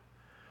deal with.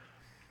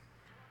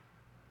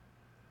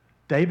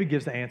 David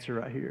gives the answer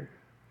right here.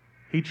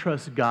 He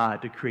trusts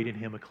God to create in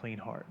him a clean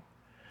heart.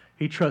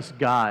 He trusts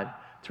God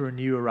to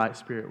renew a right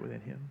spirit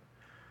within him.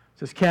 It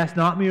says, "Cast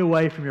not me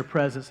away from your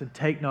presence and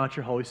take not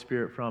your Holy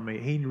Spirit from me."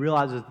 He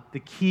realizes the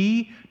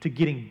key to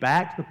getting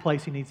back to the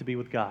place he needs to be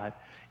with God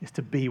is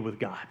to be with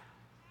God.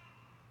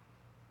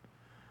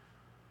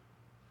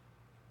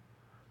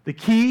 The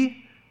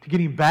key to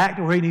getting back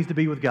to where he needs to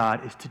be with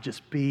God is to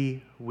just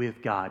be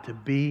with God, to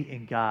be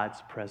in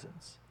God's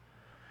presence.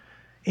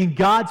 In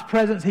God's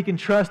presence, he can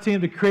trust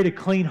him to create a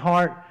clean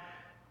heart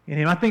in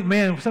him. I think,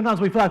 man,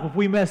 sometimes we feel like if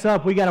we mess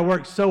up, we got to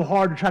work so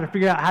hard to try to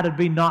figure out how to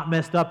be not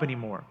messed up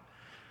anymore.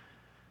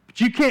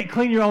 But you can't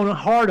clean your own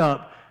heart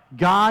up.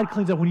 God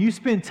cleans up. When you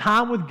spend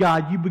time with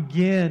God, you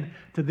begin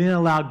to then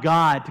allow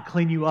God to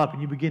clean you up,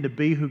 and you begin to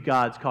be who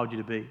God's called you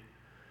to be.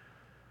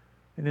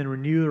 And then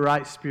renew the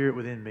right spirit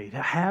within me,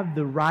 to have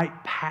the right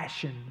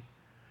passion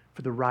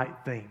for the right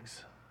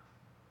things.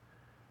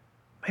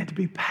 Man, to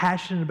be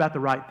passionate about the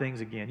right things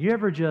again. You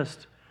ever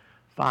just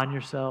find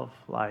yourself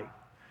like,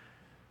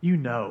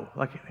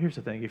 like, here's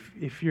the thing.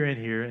 If you're in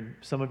here, and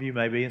some of you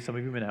may be, and some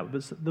of you may not,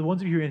 but the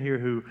ones of you who are in here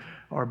who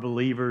are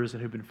believers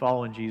and who've been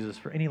following Jesus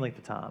for any length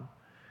of time,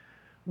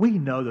 we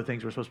know the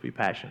things we're supposed to be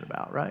passionate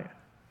about, right?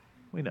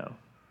 We know.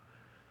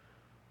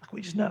 Like,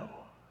 we just know.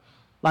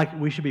 Like,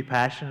 we should be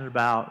passionate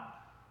about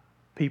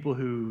people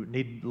who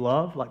need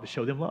love, like to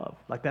show them love.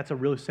 Like, that's a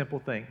really simple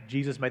thing.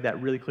 Jesus made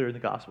that really clear in the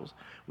Gospels.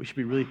 We should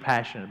be really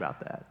passionate about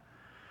that.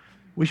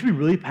 We should be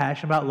really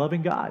passionate about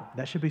loving God.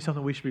 That should be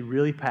something we should be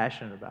really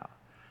passionate about.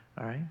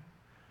 All right?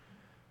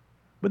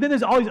 But then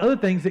there's all these other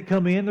things that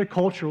come in. They're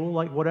cultural,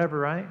 like whatever,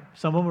 right?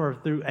 Some of them are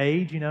through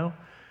age,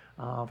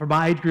 For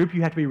my age group,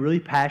 you have to be really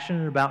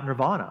passionate about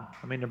Nirvana.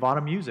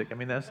 Nirvana music.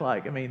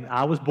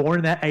 I was born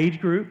in that age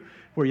group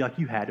where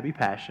you had to be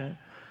passionate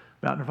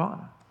about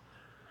Nirvana.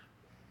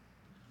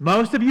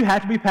 Most of you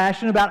have to be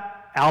passionate about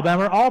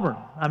Alabama or Auburn.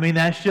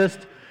 That's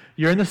just,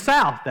 you're in the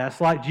South.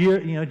 That's like,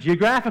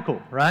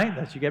 geographical, right?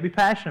 You got to be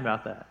passionate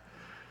about that.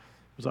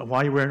 It was like,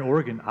 why are you wearing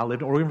Oregon? I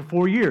lived in Oregon for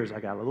 4 years. I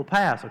got a little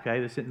pass,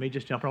 okay? This isn't me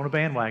just jumping on a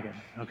bandwagon,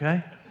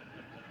 okay?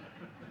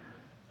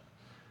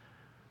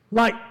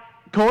 Like,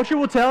 culture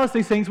will tell us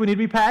these things we need to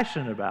be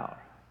passionate about.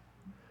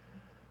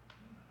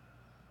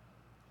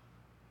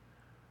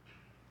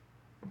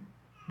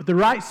 But the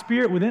right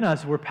spirit within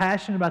us, we're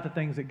passionate about the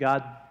things that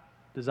God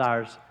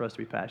desires for us to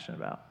be passionate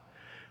about.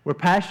 We're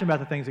passionate about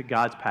the things that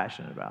God's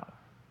passionate about.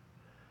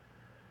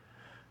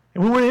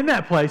 And when we're in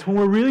that place, when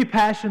we're really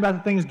passionate about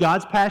the things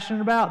God's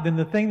passionate about, then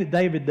the thing that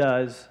David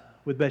does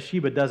with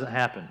Bathsheba doesn't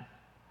happen.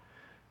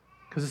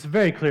 Because it's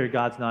very clear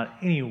God's not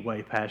any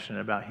way passionate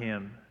about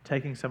him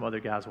taking some other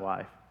guy's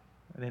wife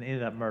and then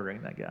ended up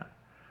murdering that guy.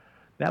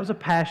 That was a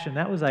passion.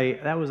 That was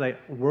a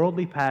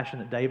worldly passion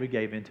that David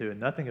gave into, and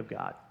nothing of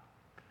God.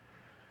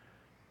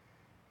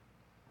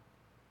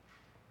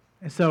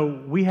 And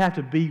so we have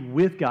to be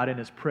with God in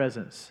His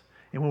presence.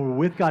 And when we're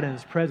with God in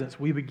His presence,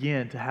 we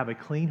begin to have a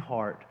clean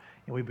heart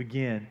and we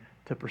begin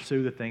to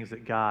pursue the things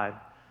that God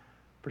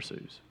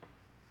pursues.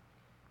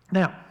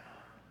 Now,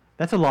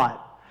 that's a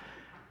lot.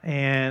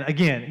 And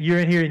again, you're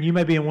in here and you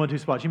may be in one or two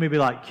spots. You may be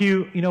like,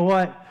 Q, you know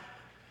what?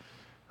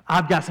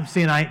 I've got some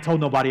sin I ain't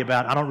told nobody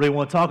about. I don't really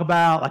want to talk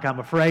about. Like, I'm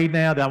afraid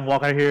now that I'm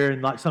walking out here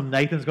and like some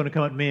Nathan's going to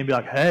come up to me and be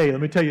like, hey, let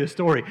me tell you a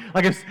story.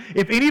 Like,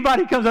 if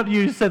anybody comes up to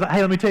you and says,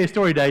 hey, let me tell you a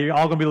story today, you're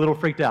all going to be a little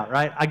freaked out,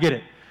 right? I get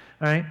it,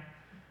 all right?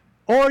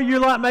 Or you're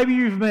like, maybe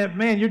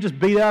you're just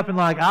beat up and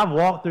like, I've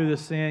walked through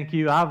this sin,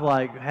 Q. I've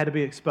like had to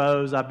be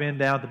exposed. I've been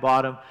down at the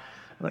bottom.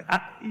 Like,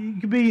 you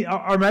could be,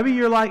 or maybe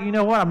you're like, you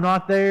know what? I'm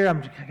not there.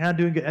 I'm kind of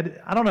doing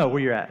good. I don't know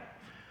where you're at.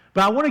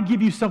 But I want to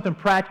give you something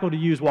practical to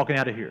use walking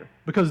out of here,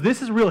 because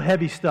this is real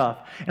heavy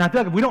stuff. And I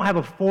feel like if we don't have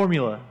a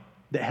formula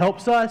that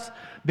helps us,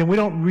 then we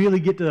don't really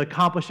get to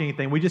accomplish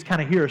anything. We just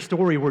kind of hear a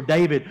story where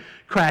David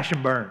crashes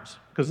and burns,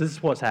 because this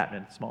is what's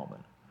happening at this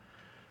moment.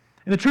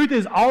 And the truth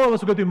is, all of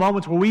us will go through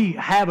moments where we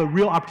have a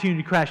real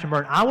opportunity to crash and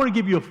burn. I want to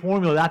give you a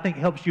formula that I think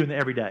helps you in the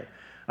everyday.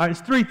 All right,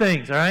 it's 3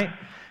 things, all right?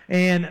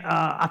 And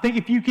I think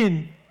if you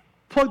can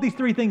plug these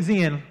 3 things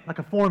in like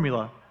a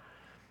formula,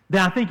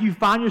 then I think you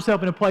find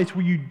yourself in a place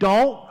where you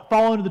don't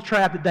fall into the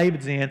trap that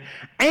David's in.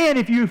 And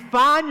if you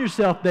find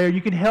yourself there,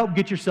 you can help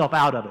get yourself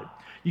out of it.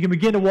 You can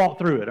begin to walk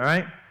through it, all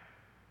right?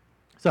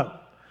 So,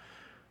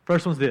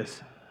 first one's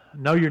this.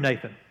 Know your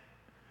Nathan.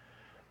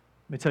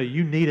 Let me tell you,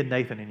 you need a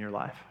Nathan in your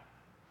life.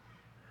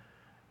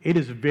 It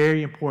is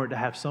very important to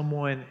have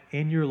someone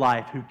in your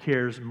life who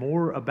cares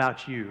more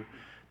about you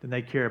than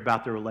they care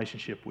about their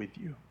relationship with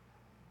you.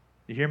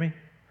 You hear me?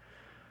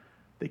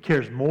 That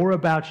cares more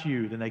about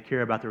you than they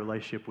care about their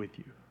relationship with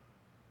you.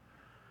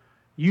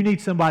 You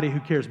need somebody who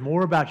cares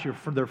more about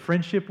their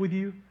friendship with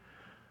you,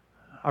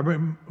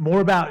 or more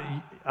about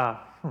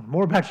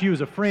you as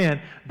a friend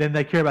than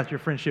they care about your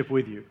friendship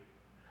with you.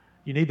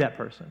 You need that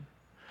person.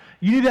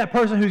 You need that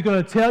person who's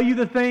going to tell you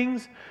the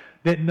things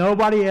that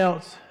nobody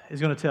else is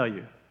going to tell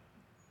you.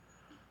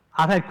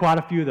 I've had quite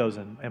a few of those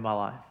in my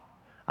life.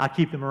 I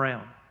keep them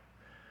around.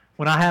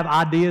 When I have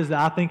ideas that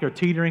I think are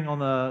teetering on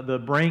the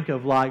brink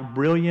of like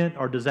brilliant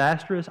or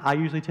disastrous, I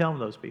usually tell them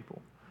those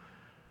people.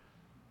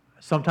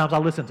 Sometimes I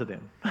listen to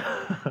them.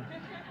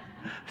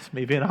 It's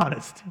me being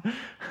honest.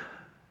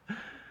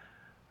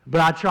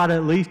 But I try to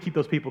at least keep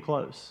those people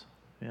close.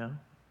 Yeah.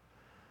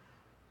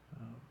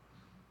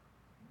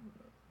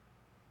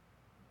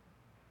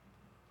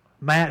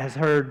 Matt has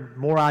heard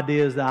more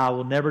ideas that I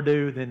will never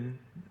do than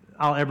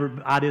I'll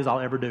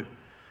ever do.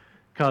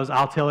 Because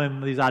I'll tell him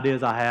these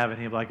ideas I have, and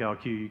he'll be like, oh,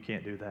 Q, you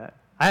can't do that.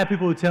 I have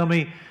people who tell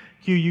me,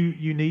 Q,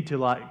 you need to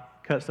like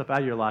cut stuff out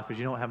of your life because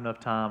you don't have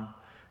enough time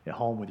at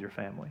home with your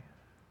family.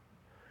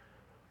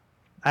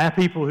 I have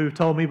people who've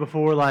told me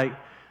before, like,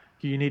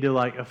 you need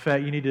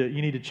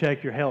to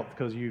check your health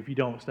because if you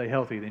don't stay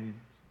healthy, then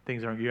you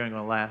ain't going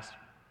to last.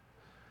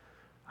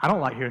 I don't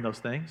like hearing those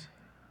things.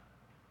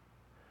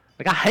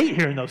 Like, I hate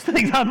hearing those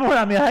things.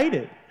 I hate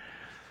it.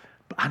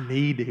 But I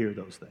need to hear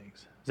those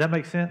things. Does that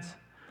make sense?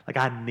 Like,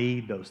 I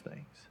need those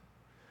things.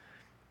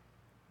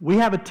 We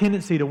have a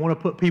tendency to want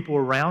to put people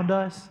around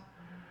us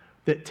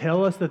that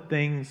tell us the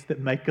things that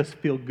make us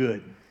feel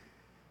good.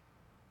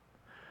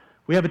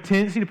 We have a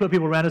tendency to put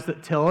people around us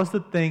that tell us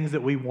the things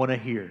that we want to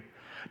hear,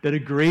 that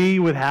agree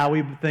with how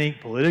we think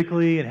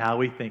politically and how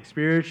we think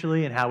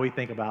spiritually and how we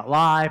think about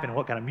life and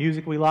what kind of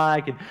music we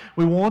like. And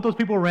we want those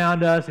people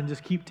around us and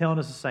just keep telling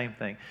us the same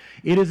thing.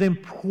 It is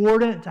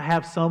important to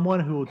have someone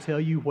who will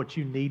tell you what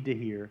you need to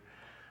hear,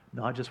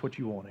 not just what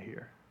you want to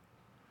hear.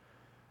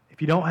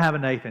 If you don't have a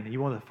Nathan,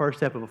 you want the first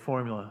step of a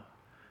formula,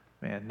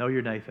 man, know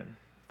your Nathan.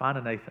 Find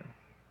a Nathan.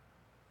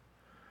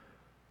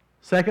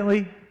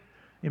 Secondly,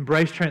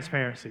 embrace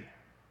transparency.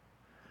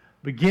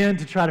 Begin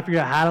to try to figure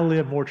out how to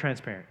live more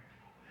transparent.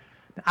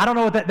 I don't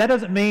know what that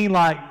doesn't mean,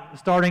 like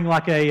starting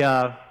like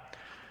a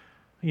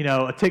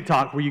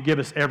TikTok where you give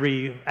us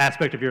every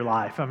aspect of your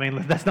life. I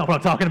mean, that's not what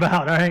I'm talking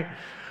about, all right?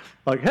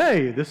 Like,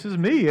 hey, this is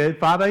me at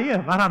 5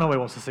 a.m. I don't know nobody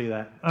wants to see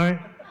that, all right?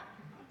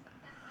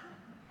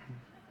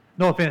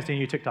 No offense to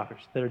any of you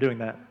TikTokers that are doing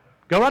that.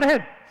 Go right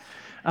ahead.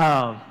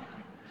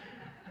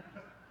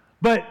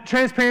 But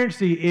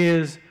transparency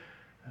is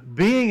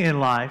being in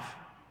life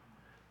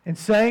and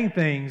saying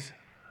things,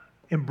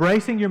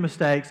 embracing your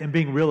mistakes, and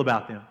being real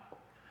about them.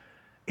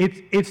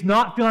 It's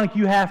not feeling like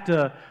you have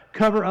to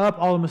cover up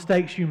all the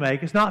mistakes you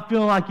make. It's not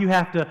feeling like you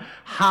have to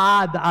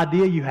hide the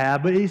idea you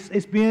have, but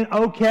it's being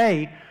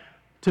okay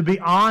to be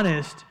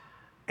honest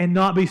and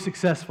not be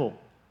successful.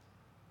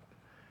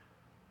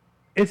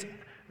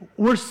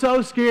 We're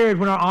so scared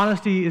when we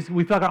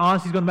feel like our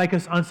honesty is going to make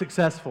us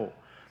unsuccessful.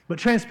 But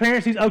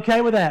transparency is okay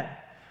with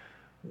that.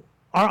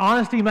 Our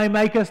honesty may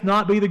make us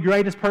not be the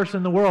greatest person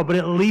in the world, but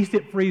at least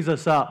it frees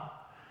us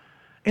up.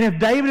 And if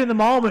David in the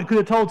moment could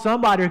have told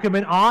somebody or could have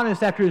been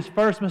honest after his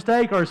first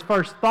mistake or his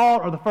first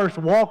thought or the first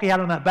walk he had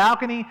on that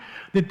balcony,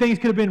 then things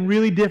could have been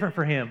really different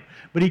for him.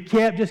 But he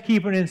kept just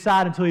keeping it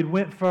inside until he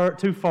went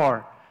too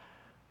far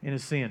in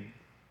his sin.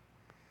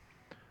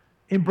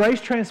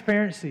 Embrace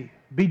transparency.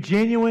 Be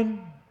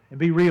genuine and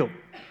be real.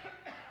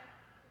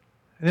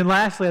 And then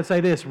lastly, I'd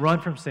say this,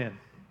 run from sin.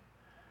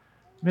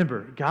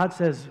 Remember, God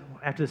says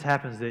after this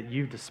happens that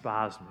you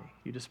despised me.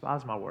 You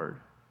despised my word.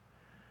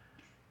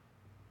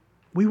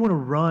 We want to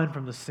run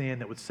from the sin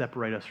that would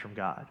separate us from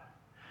God.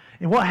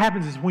 And what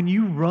happens is when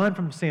you run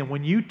from sin,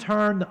 when you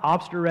turn the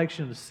opposite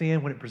direction of the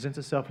sin when it presents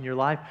itself in your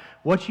life,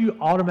 what you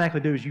automatically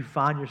do is you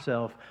find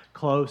yourself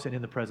close and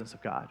in the presence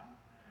of God.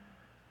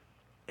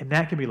 And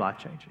that can be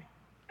life-changing.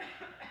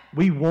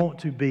 We want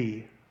to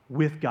be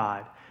with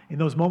God. In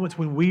those moments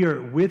when we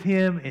are with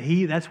Him,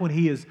 and that's when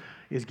He is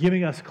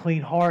giving us a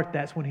clean heart,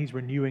 that's when He's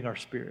renewing our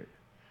spirit.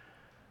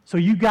 So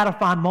you've got to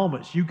find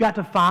moments. You've got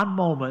to find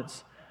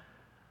moments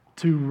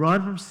to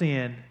run from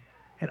sin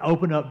and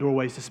open up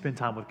doorways to spend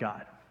time with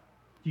God.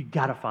 You've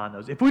got to find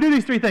those. If we do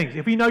these three things,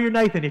 if you know you're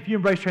Nathan, if you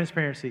embrace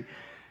transparency,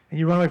 and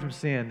you run away from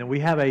sin, then we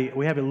have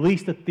at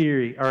least a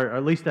theory, or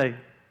at least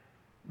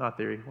not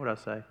theory, what did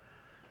I say?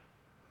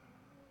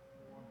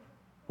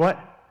 What?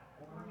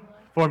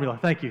 Formula.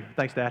 Thank you.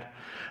 Thanks, Dad.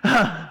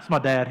 It's my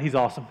dad. He's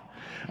awesome.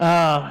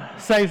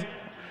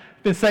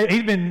 He's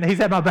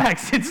had my back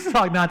since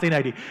like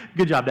 1980.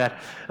 Good job, Dad.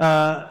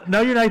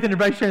 Know your Nathan,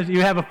 embrace transparency.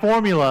 You have a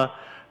formula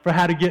for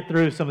how to get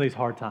through some of these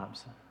hard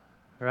times.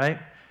 All right?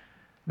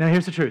 Now,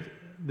 here's the truth.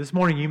 This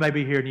morning, you may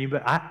be here, and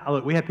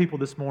look, we had people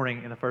this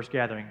morning in the first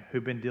gathering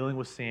who've been dealing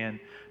with sin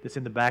that's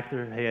in the back of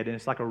their head, and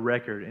it's like a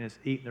record, and it's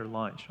eating their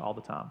lunch all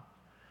the time.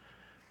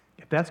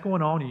 If that's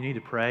going on and you need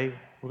to pray,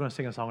 we're going to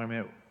sing a song in a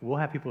minute. We'll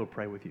have people who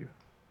pray with you.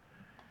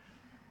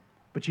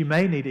 But you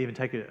may need to even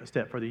take it a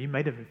step further. You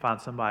may need to find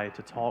somebody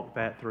to talk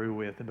that through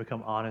with and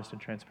become honest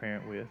and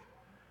transparent with.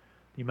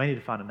 You may need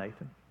to find a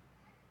Nathan.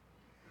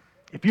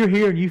 If you're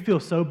here and you feel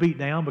so beat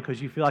down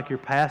because you feel like your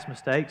past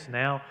mistakes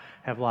now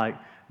have like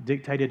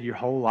dictated your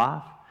whole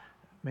life,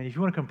 man, if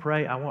you want to come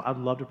pray, I'd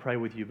love to pray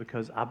with you,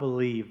 because I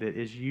believe that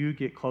as you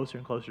get closer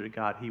and closer to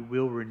God, He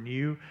will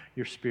renew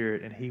your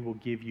spirit and He will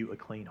give you a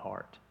clean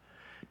heart.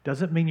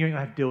 Doesn't mean you're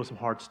going to have to deal with some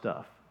hard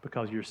stuff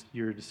because of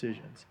your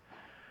decisions.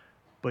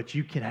 But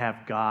you can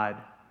have God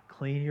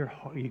clean your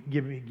heart,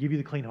 give you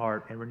the clean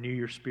heart and renew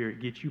your spirit,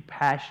 get you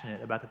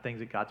passionate about the things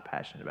that God's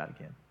passionate about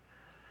again.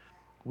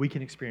 We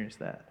can experience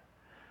that.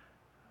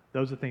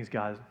 Those are things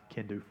God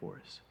can do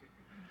for us.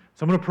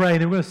 So I'm going to pray,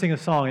 and then we're going to sing a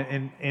song,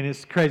 and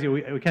it's crazy.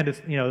 We kind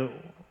of,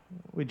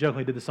 we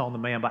jokingly did the song "The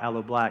Man" by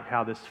Aloe Blacc,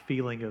 how this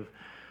feeling of,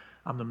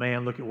 I'm the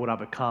man, look at what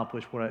I've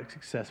accomplished, what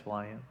successful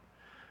I am.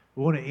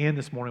 We want to end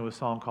this morning with a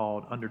song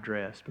called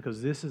Underdressed,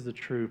 because this is the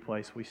true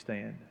place we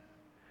stand.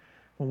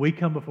 When we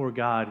come before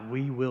God,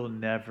 we will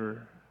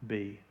never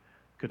be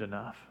good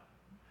enough.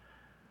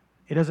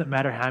 It doesn't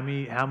matter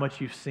how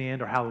much you've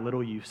sinned or how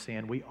little you've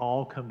sinned. We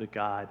all come to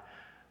God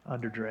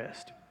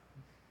underdressed.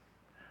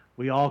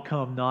 We all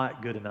come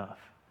not good enough.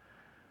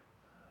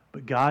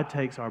 But God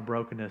takes our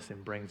brokenness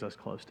and brings us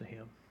close to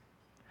Him.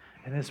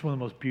 And that's one of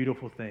the most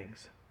beautiful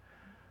things,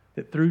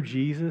 that through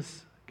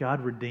Jesus,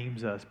 God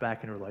redeems us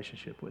back in a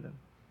relationship with Him.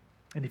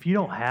 And if you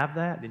don't have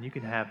that, then you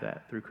can have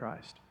that through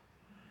Christ.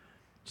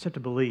 You just have to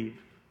believe.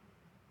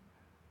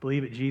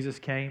 Believe that Jesus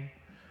came,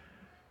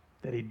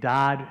 that He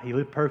died, He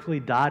lived perfectly,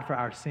 died for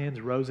our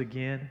sins, rose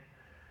again.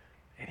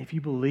 And if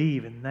you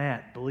believe in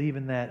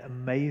that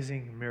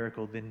amazing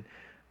miracle, then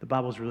the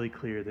Bible's really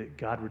clear that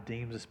God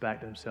redeems us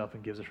back to Himself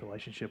and gives us a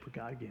relationship with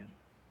God again.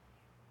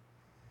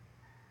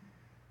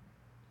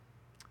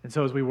 And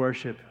so as we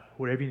worship,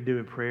 whatever you need to do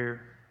in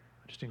prayer,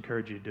 I just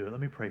encourage you to do it. Let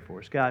me pray for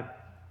us. God,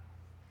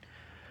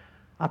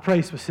 I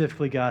pray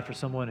specifically, God, for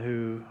someone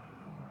who,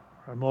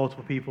 or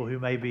multiple people who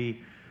may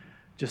be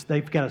just,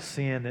 they've got a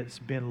sin that's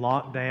been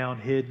locked down,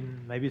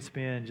 hidden. Maybe it's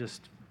been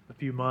just a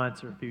few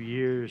months or a few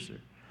years,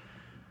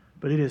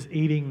 but it is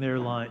eating their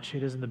lunch.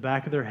 It is in the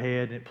back of their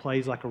head, and it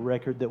plays like a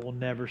record that will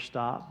never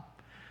stop.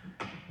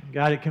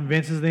 God, it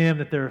convinces them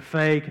that they're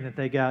fake and that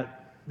they're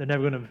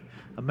never going to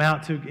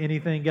amount to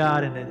anything,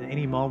 God, and at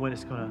any moment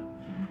it's going to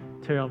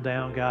tear them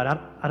down,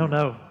 God. I don't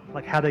know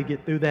like how they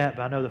get through that,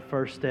 but I know the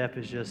first step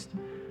is just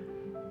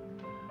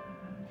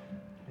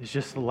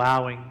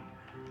allowing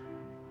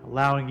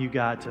you,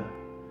 God, to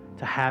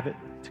have it,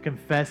 to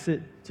confess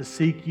it, to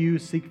seek you,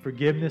 seek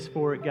forgiveness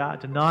for it,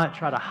 God, to not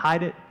try to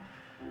hide it,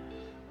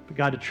 but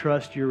God, to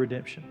trust your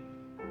redemption.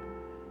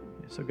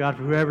 So God,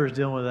 for whoever is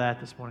dealing with that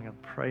this morning, I'm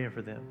praying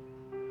for them.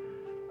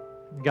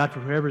 God,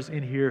 for whoever's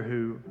in here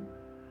who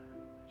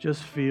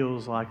just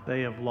feels like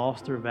they have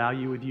lost their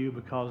value with you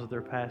because of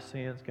their past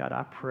sins, God,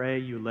 I pray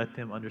you let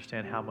them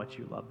understand how much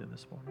you love them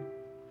this morning.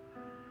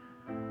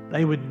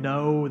 They would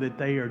know that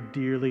they are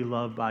dearly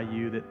loved by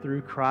you, that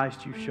through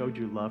Christ you showed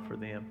your love for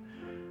them.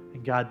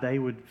 And God, they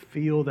would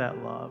feel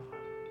that love.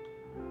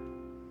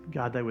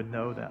 God, they would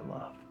know that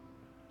love.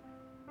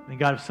 And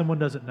God, if someone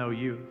doesn't know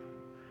you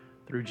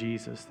through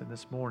Jesus, then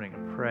this morning I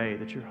pray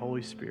that your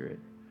Holy Spirit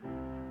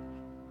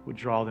would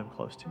draw them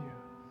close to you.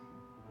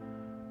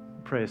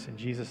 I pray this in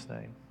Jesus'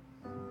 name.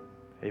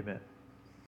 Amen.